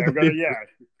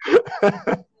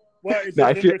 Well, no,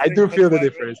 I do feel the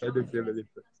difference.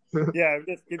 Yeah,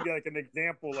 just give you like an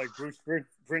example. Like Bruce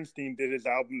Springsteen did his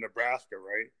album Nebraska,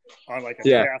 right? On like a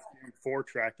Tascam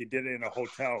 4-track. He did it in a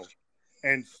hotel,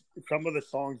 and some of the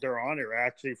songs that are on it are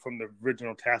actually from the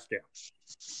original Tascam.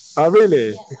 Oh,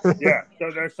 really? Yeah.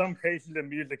 So there's some cases in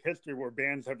music history where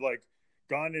bands have like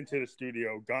gone into the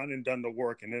studio, gone and done the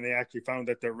work, and then they actually found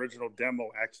that the original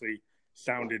demo actually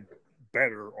sounded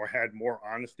better or had more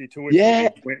honesty to it. Yeah.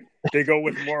 So they go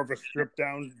with more of a stripped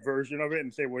down version of it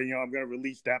and say, well, I'm going to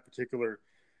release that particular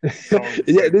song.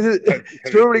 It's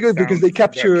probably good because they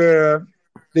capture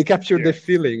the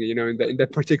feeling, in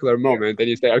that particular moment, and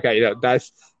you say, okay,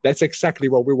 that's exactly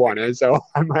what we wanted, so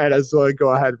I might as well go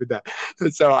ahead with that.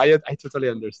 So I totally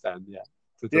understand. Yeah.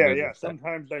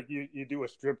 Sometimes like you do a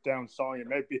stripped down song, it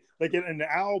might be like in an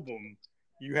album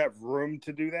you have room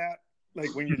to do that.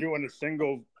 Like when you're doing a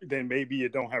single, then maybe you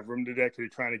don't have room to do that because you're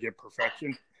trying to get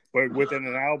perfection. But within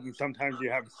an album, sometimes you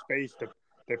have space to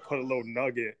put a little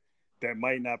nugget that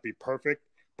might not be perfect,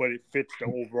 but it fits the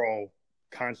overall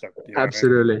concept.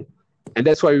 Absolutely. And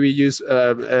that's why we use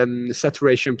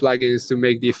saturation plugins to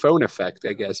make the phone effect,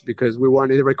 I guess, because we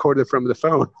want it recorded from the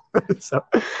phone. So,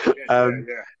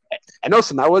 and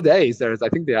also nowadays, I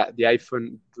think the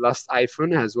last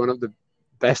iPhone has one of the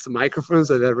best microphones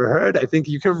I've ever heard. I think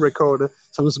you can record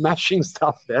some smashing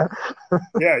stuff there.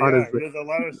 Honestly. There's a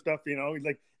lot of stuff,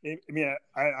 like,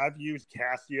 I've used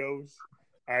Casios.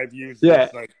 I've used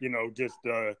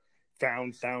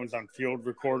found sounds on field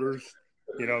recorders.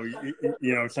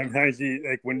 Sometimes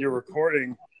like when you're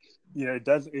recording,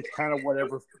 it's kind of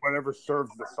whatever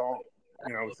serves the song.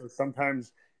 So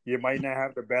sometimes you might not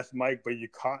have the best mic, but you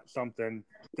caught something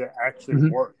that actually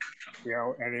worked,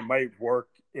 and it might work.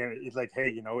 And it's like,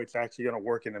 hey, it's actually going to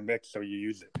work in a mix, so you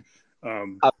use it.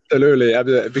 Absolutely.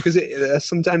 Because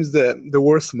sometimes the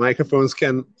worst microphones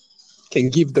can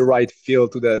give the right feel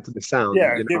to the sound.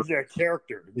 Yeah, it gives you a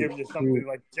character. It gives you something.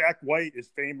 Like Jack White is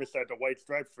famous at the White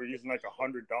Stripes for using like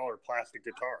 $100 plastic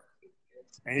guitar.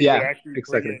 And he would actually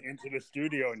bring it into the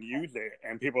studio and use it.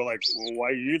 And people are like, well, why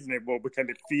are you using it? Well, because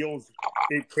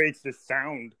it creates this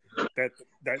sound that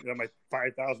my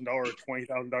 $5,000 or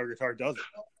 $20,000 guitar doesn't.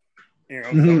 So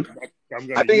I'm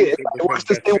going to use it. What's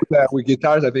the same with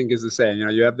guitars? I think is the same.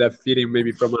 You have that feeling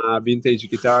maybe from a vintage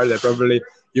guitar that probably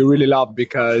you really love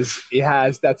because it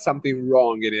has that something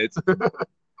wrong in it.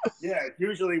 Yeah,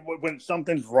 usually when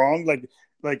something's wrong,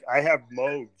 like I have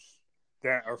Moogs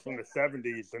that are from the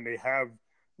 70s, and they have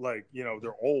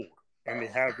they're old and they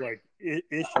have like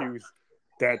issues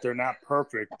that they're not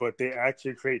perfect, but they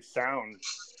actually create sound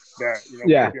that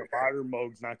maybe a modern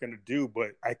Moog's not going to do,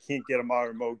 but I can't get a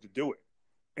modern Moog to do it.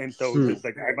 And so it's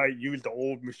like I might use the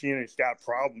old machine and it's got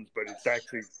problems, but it's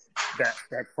actually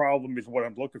that problem is what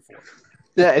I'm looking for.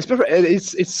 Yeah,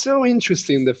 it's so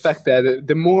interesting, the fact that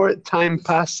the more time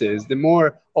passes, the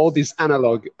more all these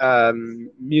analog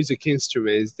music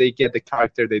instruments, they get the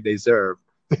character they deserve.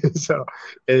 So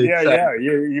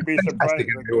you'd be surprised.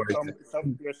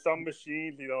 Like some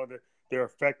machines, their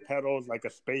effect pedals, like a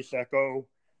Space Echo.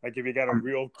 Like if you got a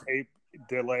real tape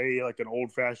delay, like an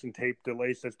old-fashioned tape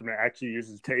delay system that actually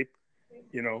uses tape,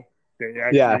 they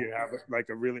actually have like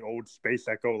a really old Space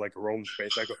Echo, like a Roland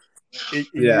Space Echo.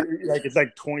 It's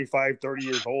like 25, 30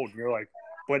 years old. And you're like,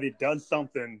 but it does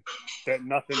something that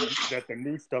the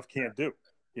new stuff can't do.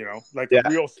 Like a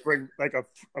real spring, like a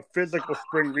physical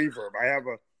spring reverb. I have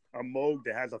a Moog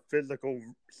that has a physical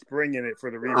spring in it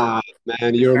for the reverb.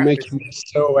 Man, you're making me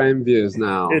so envious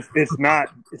now. It's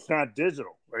not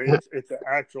digital, right? It's an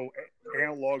actual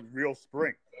analog real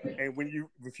spring. And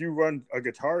if you run a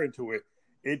guitar into it,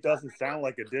 it doesn't sound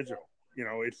like a digital.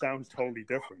 it sounds totally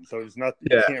different. So it's not,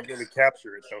 you Yeah. can't really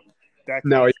capture it. So that kind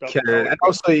No, of you stuff can. is always And good.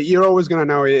 also, you're always gonna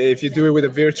know if you do it with a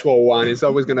virtual one, it's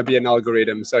always gonna be an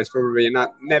algorithm. So it's probably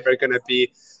never gonna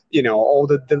be, all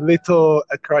the little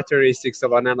characteristics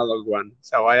of an analog one.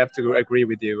 So I have to agree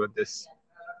with you with this.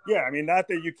 Yeah, I mean, not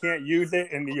that you can't use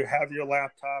it, and you have your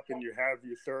laptop, and you have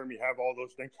your CERM, you have all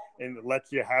those things, and it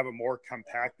lets you have a more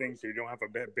compact thing, so you don't have a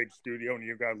big studio, and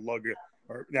you got to lug it,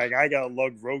 or like I got to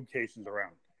lug road cases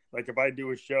around. Like if I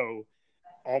do a show,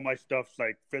 all my stuff's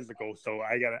like physical, so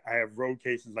I have road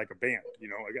cases like a band.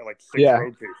 I got like 6 Yeah.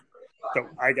 road cases, so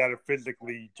I got to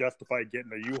physically justify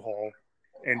getting a U-Haul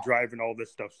and driving all this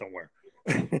stuff somewhere.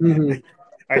 Mm-hmm.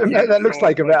 I can't that looks show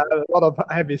like up a lot of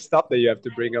heavy stuff that you have to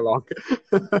bring along.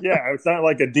 Yeah, it's not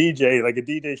like a DJ. Like a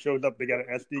DJ shows up, they got an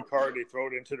SD card, they throw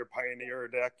it into their Pioneer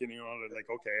deck, and they're like,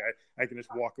 okay, I can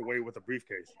just walk away with a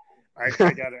briefcase. I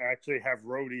got to actually have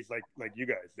roadies like you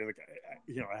guys. They're like,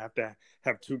 I have to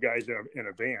have 2 guys in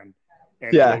a van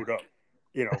and load up.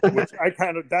 Which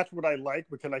that's what I like,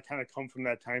 because I kind of come from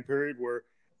that time period where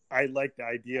I like the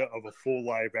idea of a full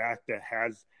live act that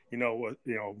has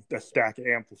a stack of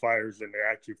amplifiers, and they're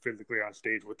actually physically on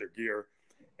stage with their gear.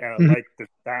 And I like the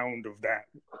sound of that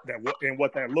and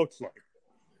what that looks like.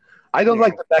 I don't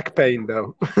like the back pain,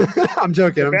 though. I'm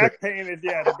joking. The back pain you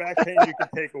can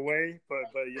take away, but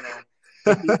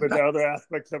the other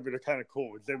aspects of it are kind of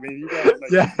cool. I mean, you guys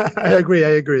I agree.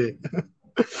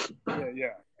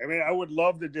 Yeah. I mean, I would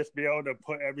love to just be able to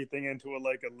put everything into a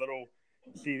little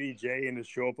CDJ and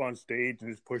just show up on stage and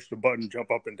just push the button,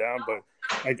 jump up and down. But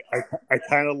I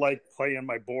kind of like playing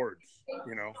my boards,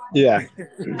 Yeah.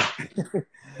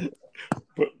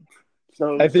 But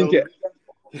so I think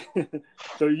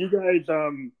so you guys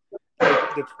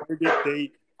the target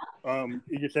date,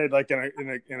 you said like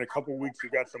in a couple weeks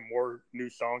you got some more new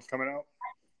songs coming out.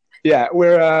 Yeah,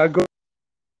 we're going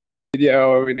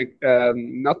video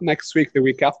not next week, the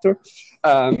week after,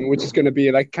 which is going to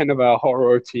be like kind of a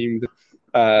horror themed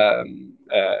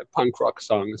punk rock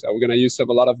song. So we're going to use a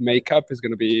lot of makeup. It's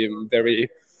going to be very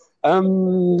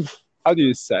how do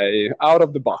you say, out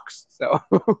of the box. So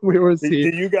we will see.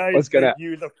 Do you guys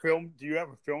use a film? Do you have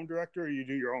a film director, or you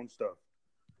do your own stuff?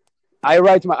 I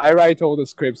write all the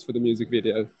scripts for the music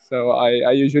video. So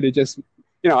I usually just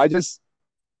and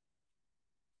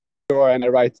I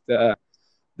write the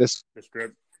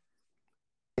script.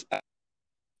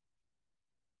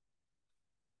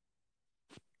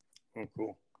 Oh,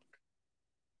 cool.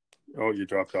 Oh, you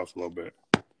dropped off a little bit.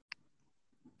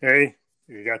 Hey,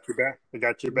 you got your back. I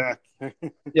got your back.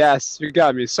 Yes, you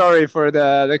got me. Sorry for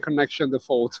the connection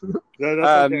default. No,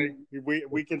 that's okay.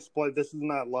 We can splice. This is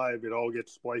not live. It all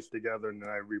gets spliced together, and then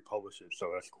I republish it.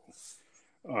 So that's cool.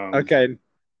 Okay.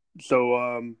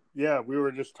 So yeah, we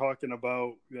were just talking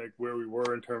about like where we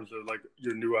were in terms of like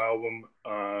your new album,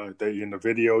 in the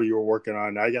video you were working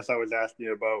on. I guess I was asking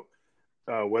you about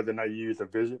whether or not you use a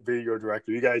video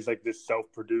director. You guys like just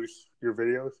self-produce your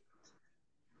videos?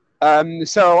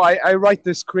 So I write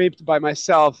the script by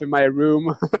myself in my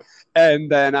room, and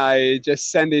then I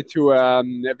just send it to a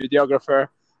videographer.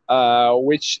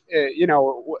 Which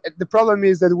the problem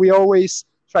is that we always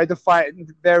try to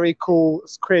find very cool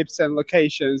scripts and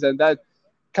locations, and it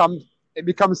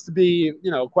becomes to be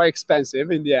quite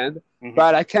expensive in the end. Mm-hmm.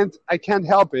 But I can't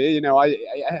help it. I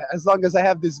as long as I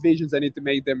have these visions, I need to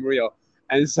make them real.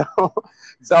 And so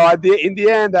in the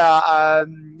end,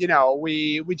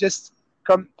 we just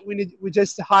we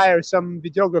just hire some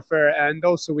videographer, and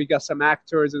also we got some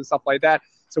actors and stuff like that.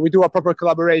 So we do a proper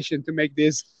collaboration to make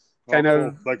this kind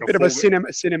of like a bit of a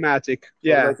cinematic.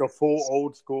 Yeah, like a full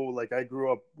old school. Like I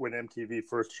grew up when MTV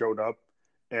first showed up,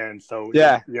 and so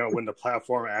when the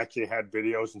platform actually had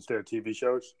videos instead of TV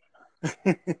shows.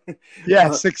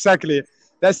 Yes, exactly.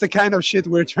 That's the kind of shit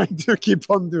we're trying to keep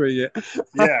on doing it.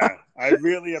 Yeah, I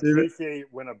really appreciate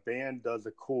when a band does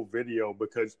a cool video,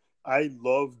 because I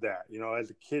love that. As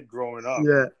a kid growing up,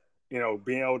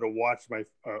 being able to watch a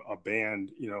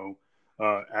band,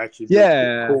 actually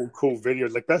do cool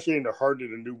videos, like especially in the heart of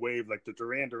the new wave, like the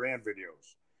Duran Duran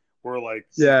videos were like,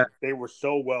 they were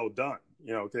so well done.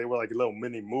 They were like little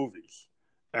mini movies,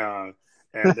 and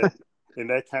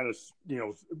that kind of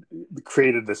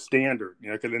created the standard.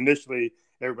 Because initially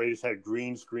everybody just had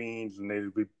green screens and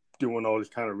they'd be doing all this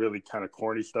kind of really kind of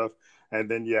corny stuff, and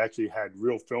then you actually had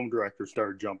real film directors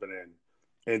started jumping in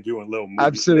and doing little movies.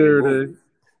 Absolutely.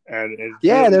 And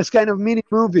there's kind of mini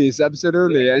movies,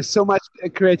 absolutely, and so much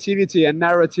creativity and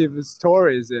narrative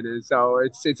stories in it. So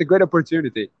it's a great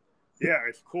opportunity. Yeah,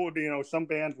 it's cool. Some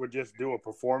bands would just do a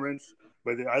performance,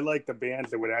 but I like the bands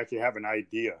that would actually have an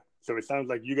idea So it sounds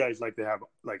like you guys like to have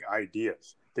like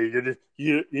ideas. Do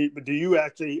you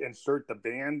actually insert the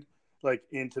band like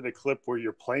into the clip where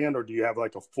you're playing, or do you have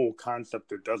like a full concept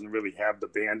that doesn't really have the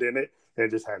band in it and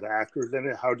just has actors in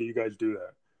it? How do you guys do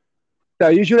that? So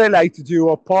usually I like to do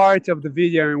a part of the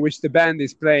video in which the band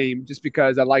is playing, just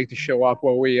because I like to show up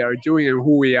what we are doing and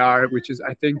who we are, which is,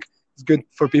 I think, it's good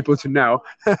for people to know,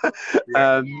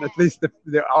 at least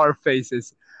our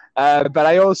faces. But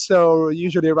I also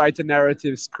usually write a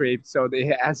narrative script, so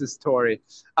it has a story.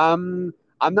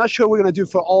 I'm not sure we're gonna do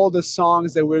for all the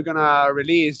songs that we're gonna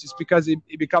release, just because it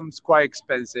becomes quite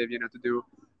expensive, to do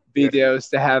videos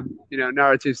to have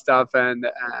narrative stuff, and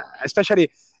especially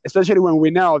when we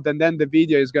know then the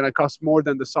video is gonna cost more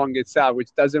than the song itself,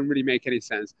 which doesn't really make any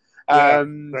sense. Yeah,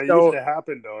 that used to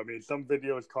happen though. I mean, some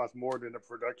videos cost more than the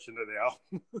production of the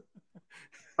album.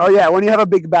 Oh yeah, when you have a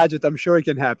big budget, I'm sure it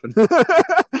can happen. Yeah,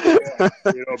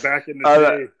 back in the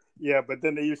day. Yeah, but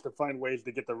then they used to find ways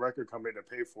to get the record company to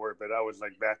pay for it. But that was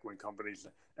like back when companies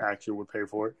actually would pay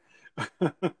for it.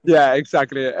 Yeah,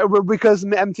 exactly. Because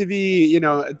MTV,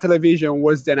 television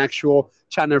was an actual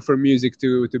channel for music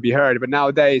to be heard. But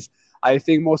nowadays, I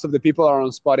think most of the people are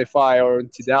on Spotify or on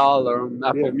Tidal or on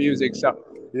Apple Music, so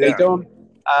they don't.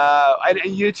 And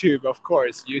YouTube, of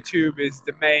course. YouTube is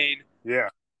the main.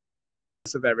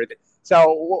 Of everything.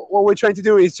 So what we're trying to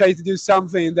do is try to do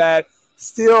something that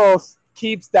still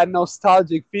keeps that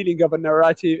nostalgic feeling of a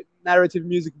narrative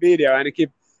music video,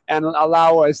 and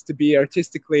allow us to be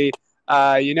artistically,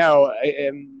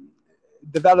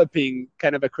 developing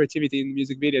kind of a creativity in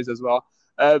music videos as well.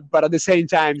 But at the same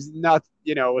time, not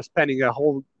spending a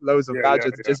whole loads of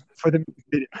budget just for the music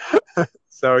video.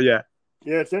 So yeah.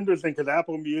 Yeah, it's interesting because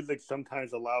Apple Music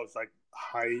sometimes allows like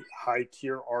high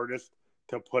tier artists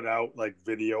to put out like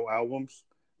video albums.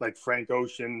 Like Frank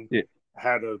Ocean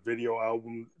had a video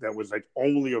album that was like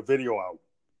only a video album.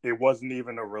 It wasn't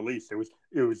even a release. It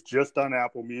was just on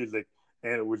Apple Music,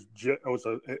 and it was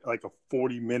like a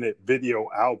 40-minute video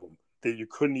album that you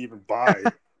couldn't even buy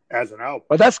as an album.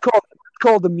 Well, that's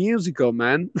called the musical,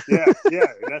 man. Yeah,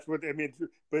 that's what I mean.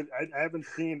 But I haven't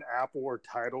seen Apple or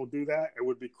Tidal do that. It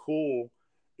would be cool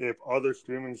if other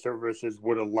streaming services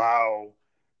would allow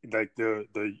like the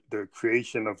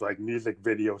creation of like music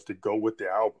videos to go with the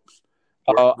albums.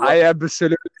 I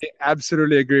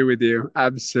absolutely agree with you.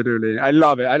 Absolutely, I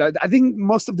love it. I think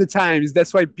most of the times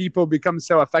that's why people become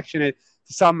so affectionate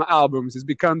to some albums. It's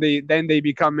then they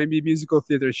become maybe musical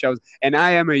theater shows. And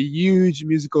I am a huge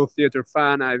musical theater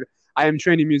fan. I am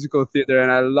training musical theater,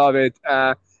 and I love it.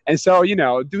 And so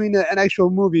doing an actual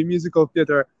movie musical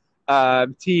theater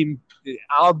team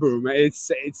album,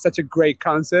 it's such a great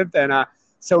concept, and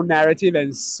so narrative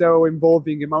and so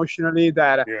involving emotionally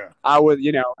that I would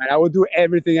do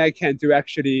everything I can to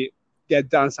actually get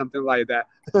done something like that.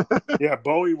 Yeah,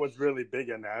 Bowie was really big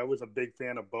in that. I was a big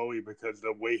fan of Bowie because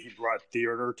the way he brought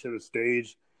theater to the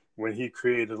stage when he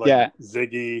created like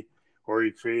Ziggy, or he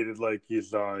created like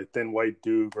his Thin White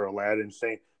Duke or Aladdin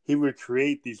Sane. He would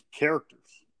create these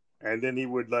characters, and then he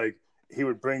would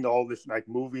bring all this like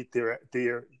movie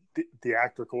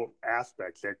theatrical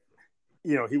aspects that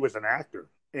he was an actor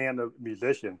and a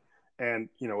musician and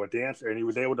a dancer, and he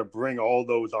was able to bring all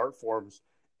those art forms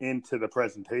into the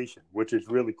presentation, which is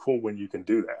really cool when you can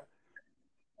do that.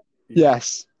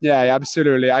 Yes, yeah,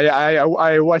 absolutely.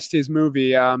 I watched his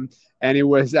movie, and it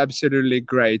was absolutely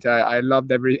great. I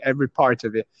loved every part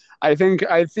of it. I think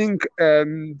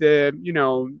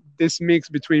this mix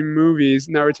between movies,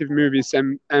 narrative movies,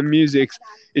 and music,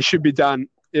 it should be done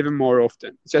even more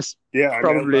often. Just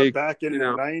probably back in the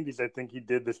 90s, I think he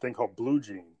did this thing called Blue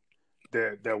Jean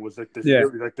that was like this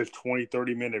like this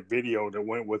 20-30 minute video that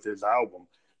went with his album,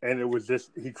 and it was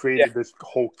he created this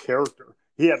whole character.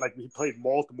 He played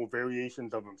multiple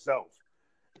variations of himself,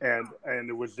 and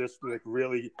it was just like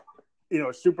really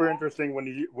super interesting when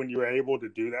you were able to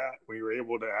do that, when you were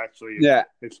able to actually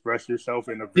express yourself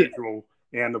in a visual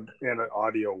and an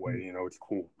audio way. It's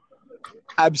cool.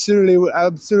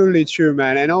 Absolutely true,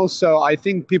 man. And also, I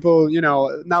think people,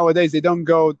 nowadays they don't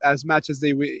go as much as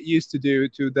they used to do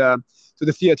to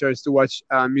the theaters to watch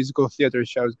musical theater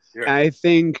shows. Yeah. And I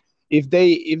think if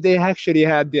they actually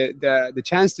had the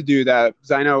chance to do that,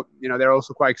 because I know they're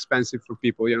also quite expensive for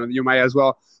people. You might as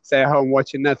well stay at home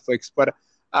watching Netflix. But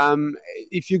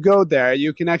if you go there,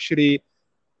 you can actually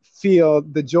feel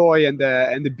the joy and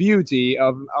the beauty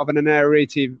of a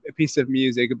narrative piece of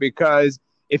music, because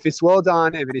if it's well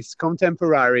done, if it is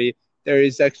contemporary, there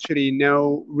is actually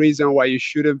no reason why you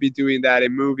shouldn't be doing that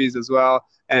in movies as well,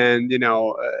 and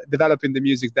developing the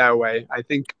music that way. I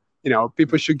think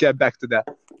people should get back to that.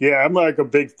 Yeah, I'm like a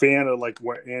big fan of like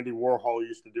what Andy Warhol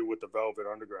used to do with the Velvet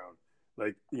Underground.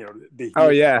 Like, Oh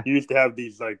yeah. he used to have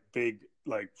these like big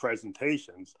like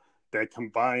presentations that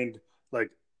combined like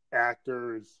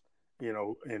actors,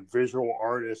 and visual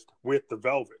artists with the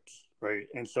Velvets, right?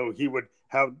 And so he would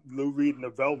have Lou Reed and the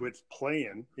Velvets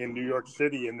playing in New York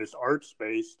City in this art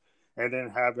space, and then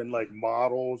having like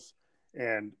models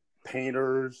and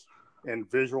painters and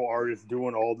visual artists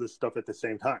doing all this stuff at the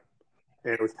same time.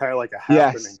 And it was kind of like a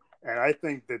happening. Yes. And I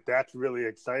think that that's really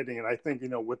exciting. And I think,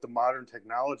 with the modern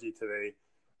technology today,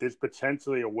 there's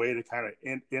potentially a way to kind of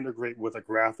integrate with a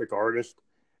graphic artist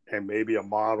and maybe a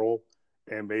model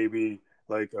and maybe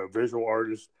like a visual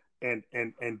artist and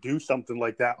do something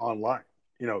like that online.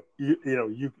 You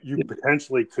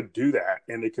potentially could do that,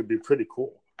 and it could be pretty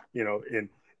cool. And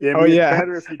Oh yeah.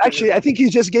 Actually, I think you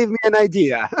just gave me an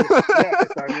idea.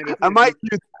 I might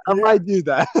do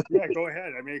that. Yeah, go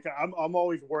ahead. I mean, I'm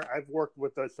always I've worked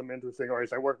with some interesting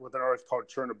artists. I worked with an artist called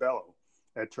Chernobello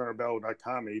at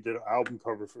chernobello.com, and he did an album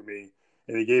cover for me,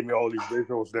 and he gave me all these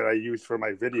visuals that I used for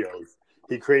my videos.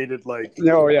 He created like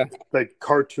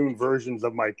cartoon versions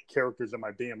of my characters in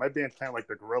my band. My band's kind of like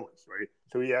the Gorillaz, right?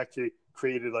 So he actually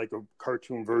created like a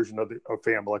cartoon version of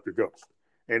Phantom Electric Ghost,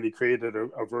 and he created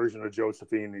a version of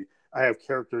Josephine. I have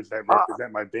characters that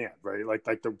represent my band, right? Like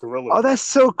the Gorillaz. Oh, that's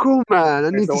so cool, man! I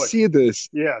need to see this.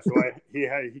 Yeah, so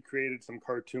he created some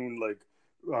cartoon like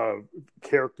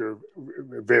character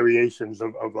variations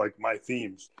of like my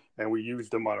themes, and we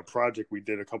used them on a project we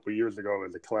did a couple of years ago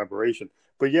as a collaboration.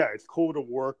 But yeah, it's cool to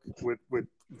work with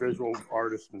visual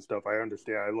artists and stuff. I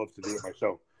understand. I love to do it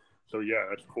myself. So yeah,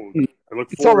 that's cool.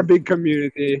 It's all a big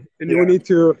community, and we need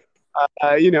to,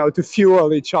 to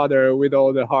fuel each other with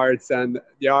all the arts and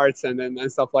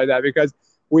stuff like that, because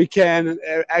we can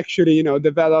actually,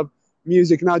 develop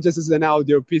music not just as an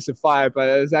audio piece of file, but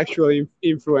as actually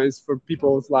influence for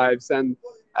people's lives. And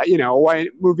why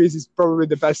movies is probably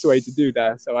the best way to do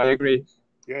that. So I agree.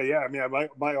 Yeah. I mean,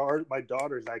 my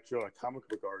daughter's actually a comic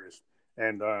book artist,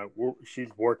 and she's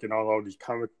working on all these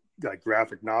like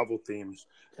graphic novel themes.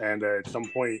 And at some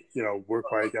point, we're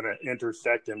probably gonna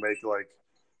intersect and make like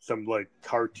some like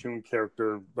cartoon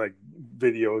character like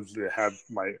videos that have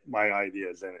my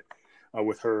ideas in it.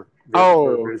 With her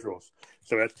visuals.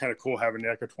 So that's kind of cool having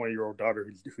like a 20-year-old daughter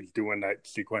who's doing that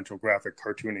sequential graphic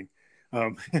cartooning.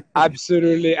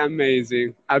 Absolutely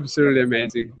amazing.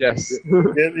 Yes.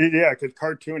 Yeah, because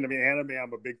cartoon, I mean, anime,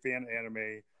 I'm a big fan of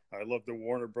anime. I love the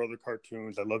Warner Brother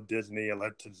cartoons. I love Disney. I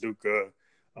love Tezuka,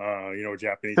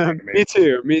 Japanese anime.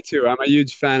 Me too. I'm a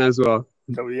huge fan as well.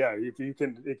 So yeah, if you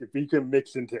can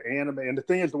mix into anime, and the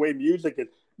thing is, the way music is,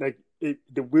 like,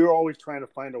 we're always trying to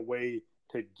find a way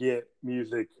to get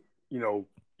music,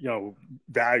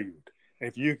 valued. And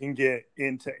if you can get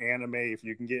into anime, if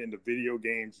you can get into video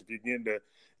games, if you can get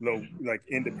into like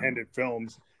independent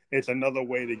films, it's another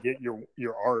way to get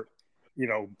your art,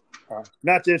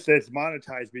 not just as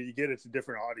monetized, but you get it to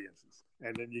different audiences,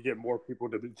 and then you get more people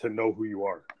to know who you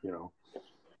are.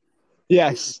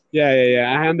 Yes. Yeah.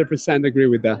 I 100% agree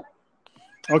with that.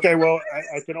 Okay, well,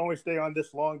 I can only stay on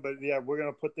this long, but yeah, we're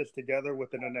going to put this together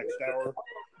within the next hour.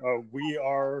 We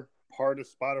are part of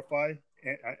Spotify.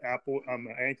 Apple,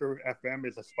 Anchor FM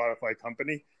is a Spotify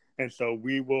company. And so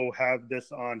we will have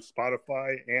this on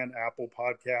Spotify and Apple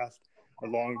Podcast,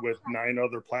 along with 9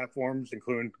 other platforms,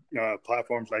 including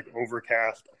platforms like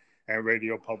Overcast and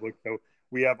Radio Public. So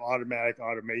we have automatic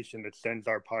automation that sends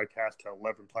our podcast to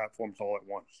 11 platforms all at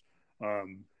once.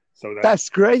 So that's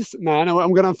great, man.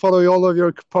 I'm going to follow all of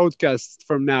your podcasts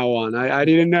from now on. I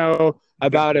didn't know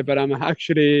about it, but I'm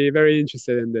actually very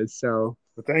interested in this. So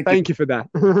thank you for that.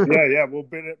 Yeah.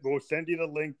 We'll send you the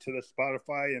link to the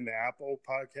Spotify and the Apple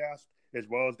podcast, as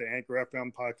well as the Anchor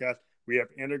FM podcast. We have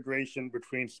integration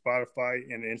between Spotify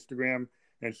and Instagram.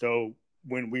 And so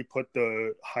when we put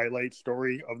the highlight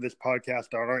story of this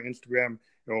podcast on our Instagram,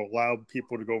 it will allow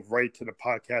people to go right to the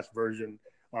podcast version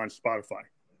on Spotify.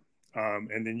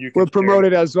 And then you can we'll promote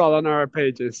it as well on our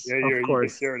pages. Yeah, of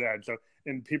course. You can share that. So,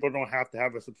 and people don't have to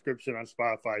have a subscription on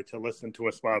Spotify to listen to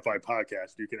a Spotify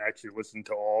podcast. You can actually listen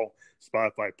to all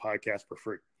Spotify podcasts for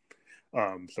free.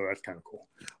 So that's kind of cool.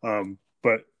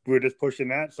 But we're just pushing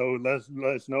that. So let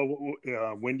us know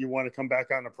when you want to come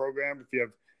back on the program. If you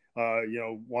have,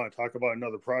 want to talk about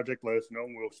another project, let us know,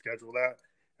 and we'll schedule that.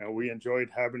 And we enjoyed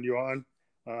having you on,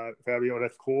 Fabio.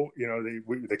 That's cool.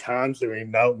 The cons. I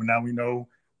mean, now we know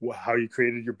how you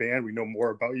created your band. We know more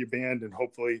about your band, and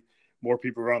hopefully more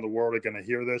people around the world are going to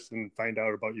hear this and find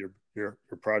out about your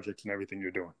projects and everything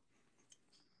you're doing.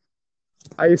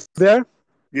 Are you still there?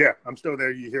 Yeah, I'm still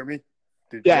there. You hear me?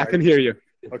 I can hear you.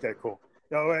 Okay, cool.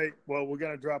 All right. Well, we're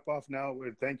going to drop off now.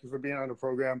 Thank you for being on the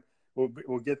program.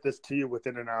 we'll get this to you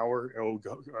within an hour, and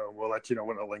we'll let you know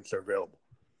when the links are available.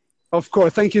 Of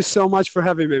course. Thank you so much for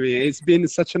having me. It's been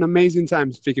such an amazing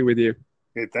time speaking with you.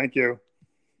 Okay, thank you.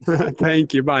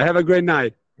 Thank you. Bye. Have a great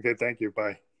night. Okay, thank you.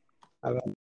 Bye. Bye.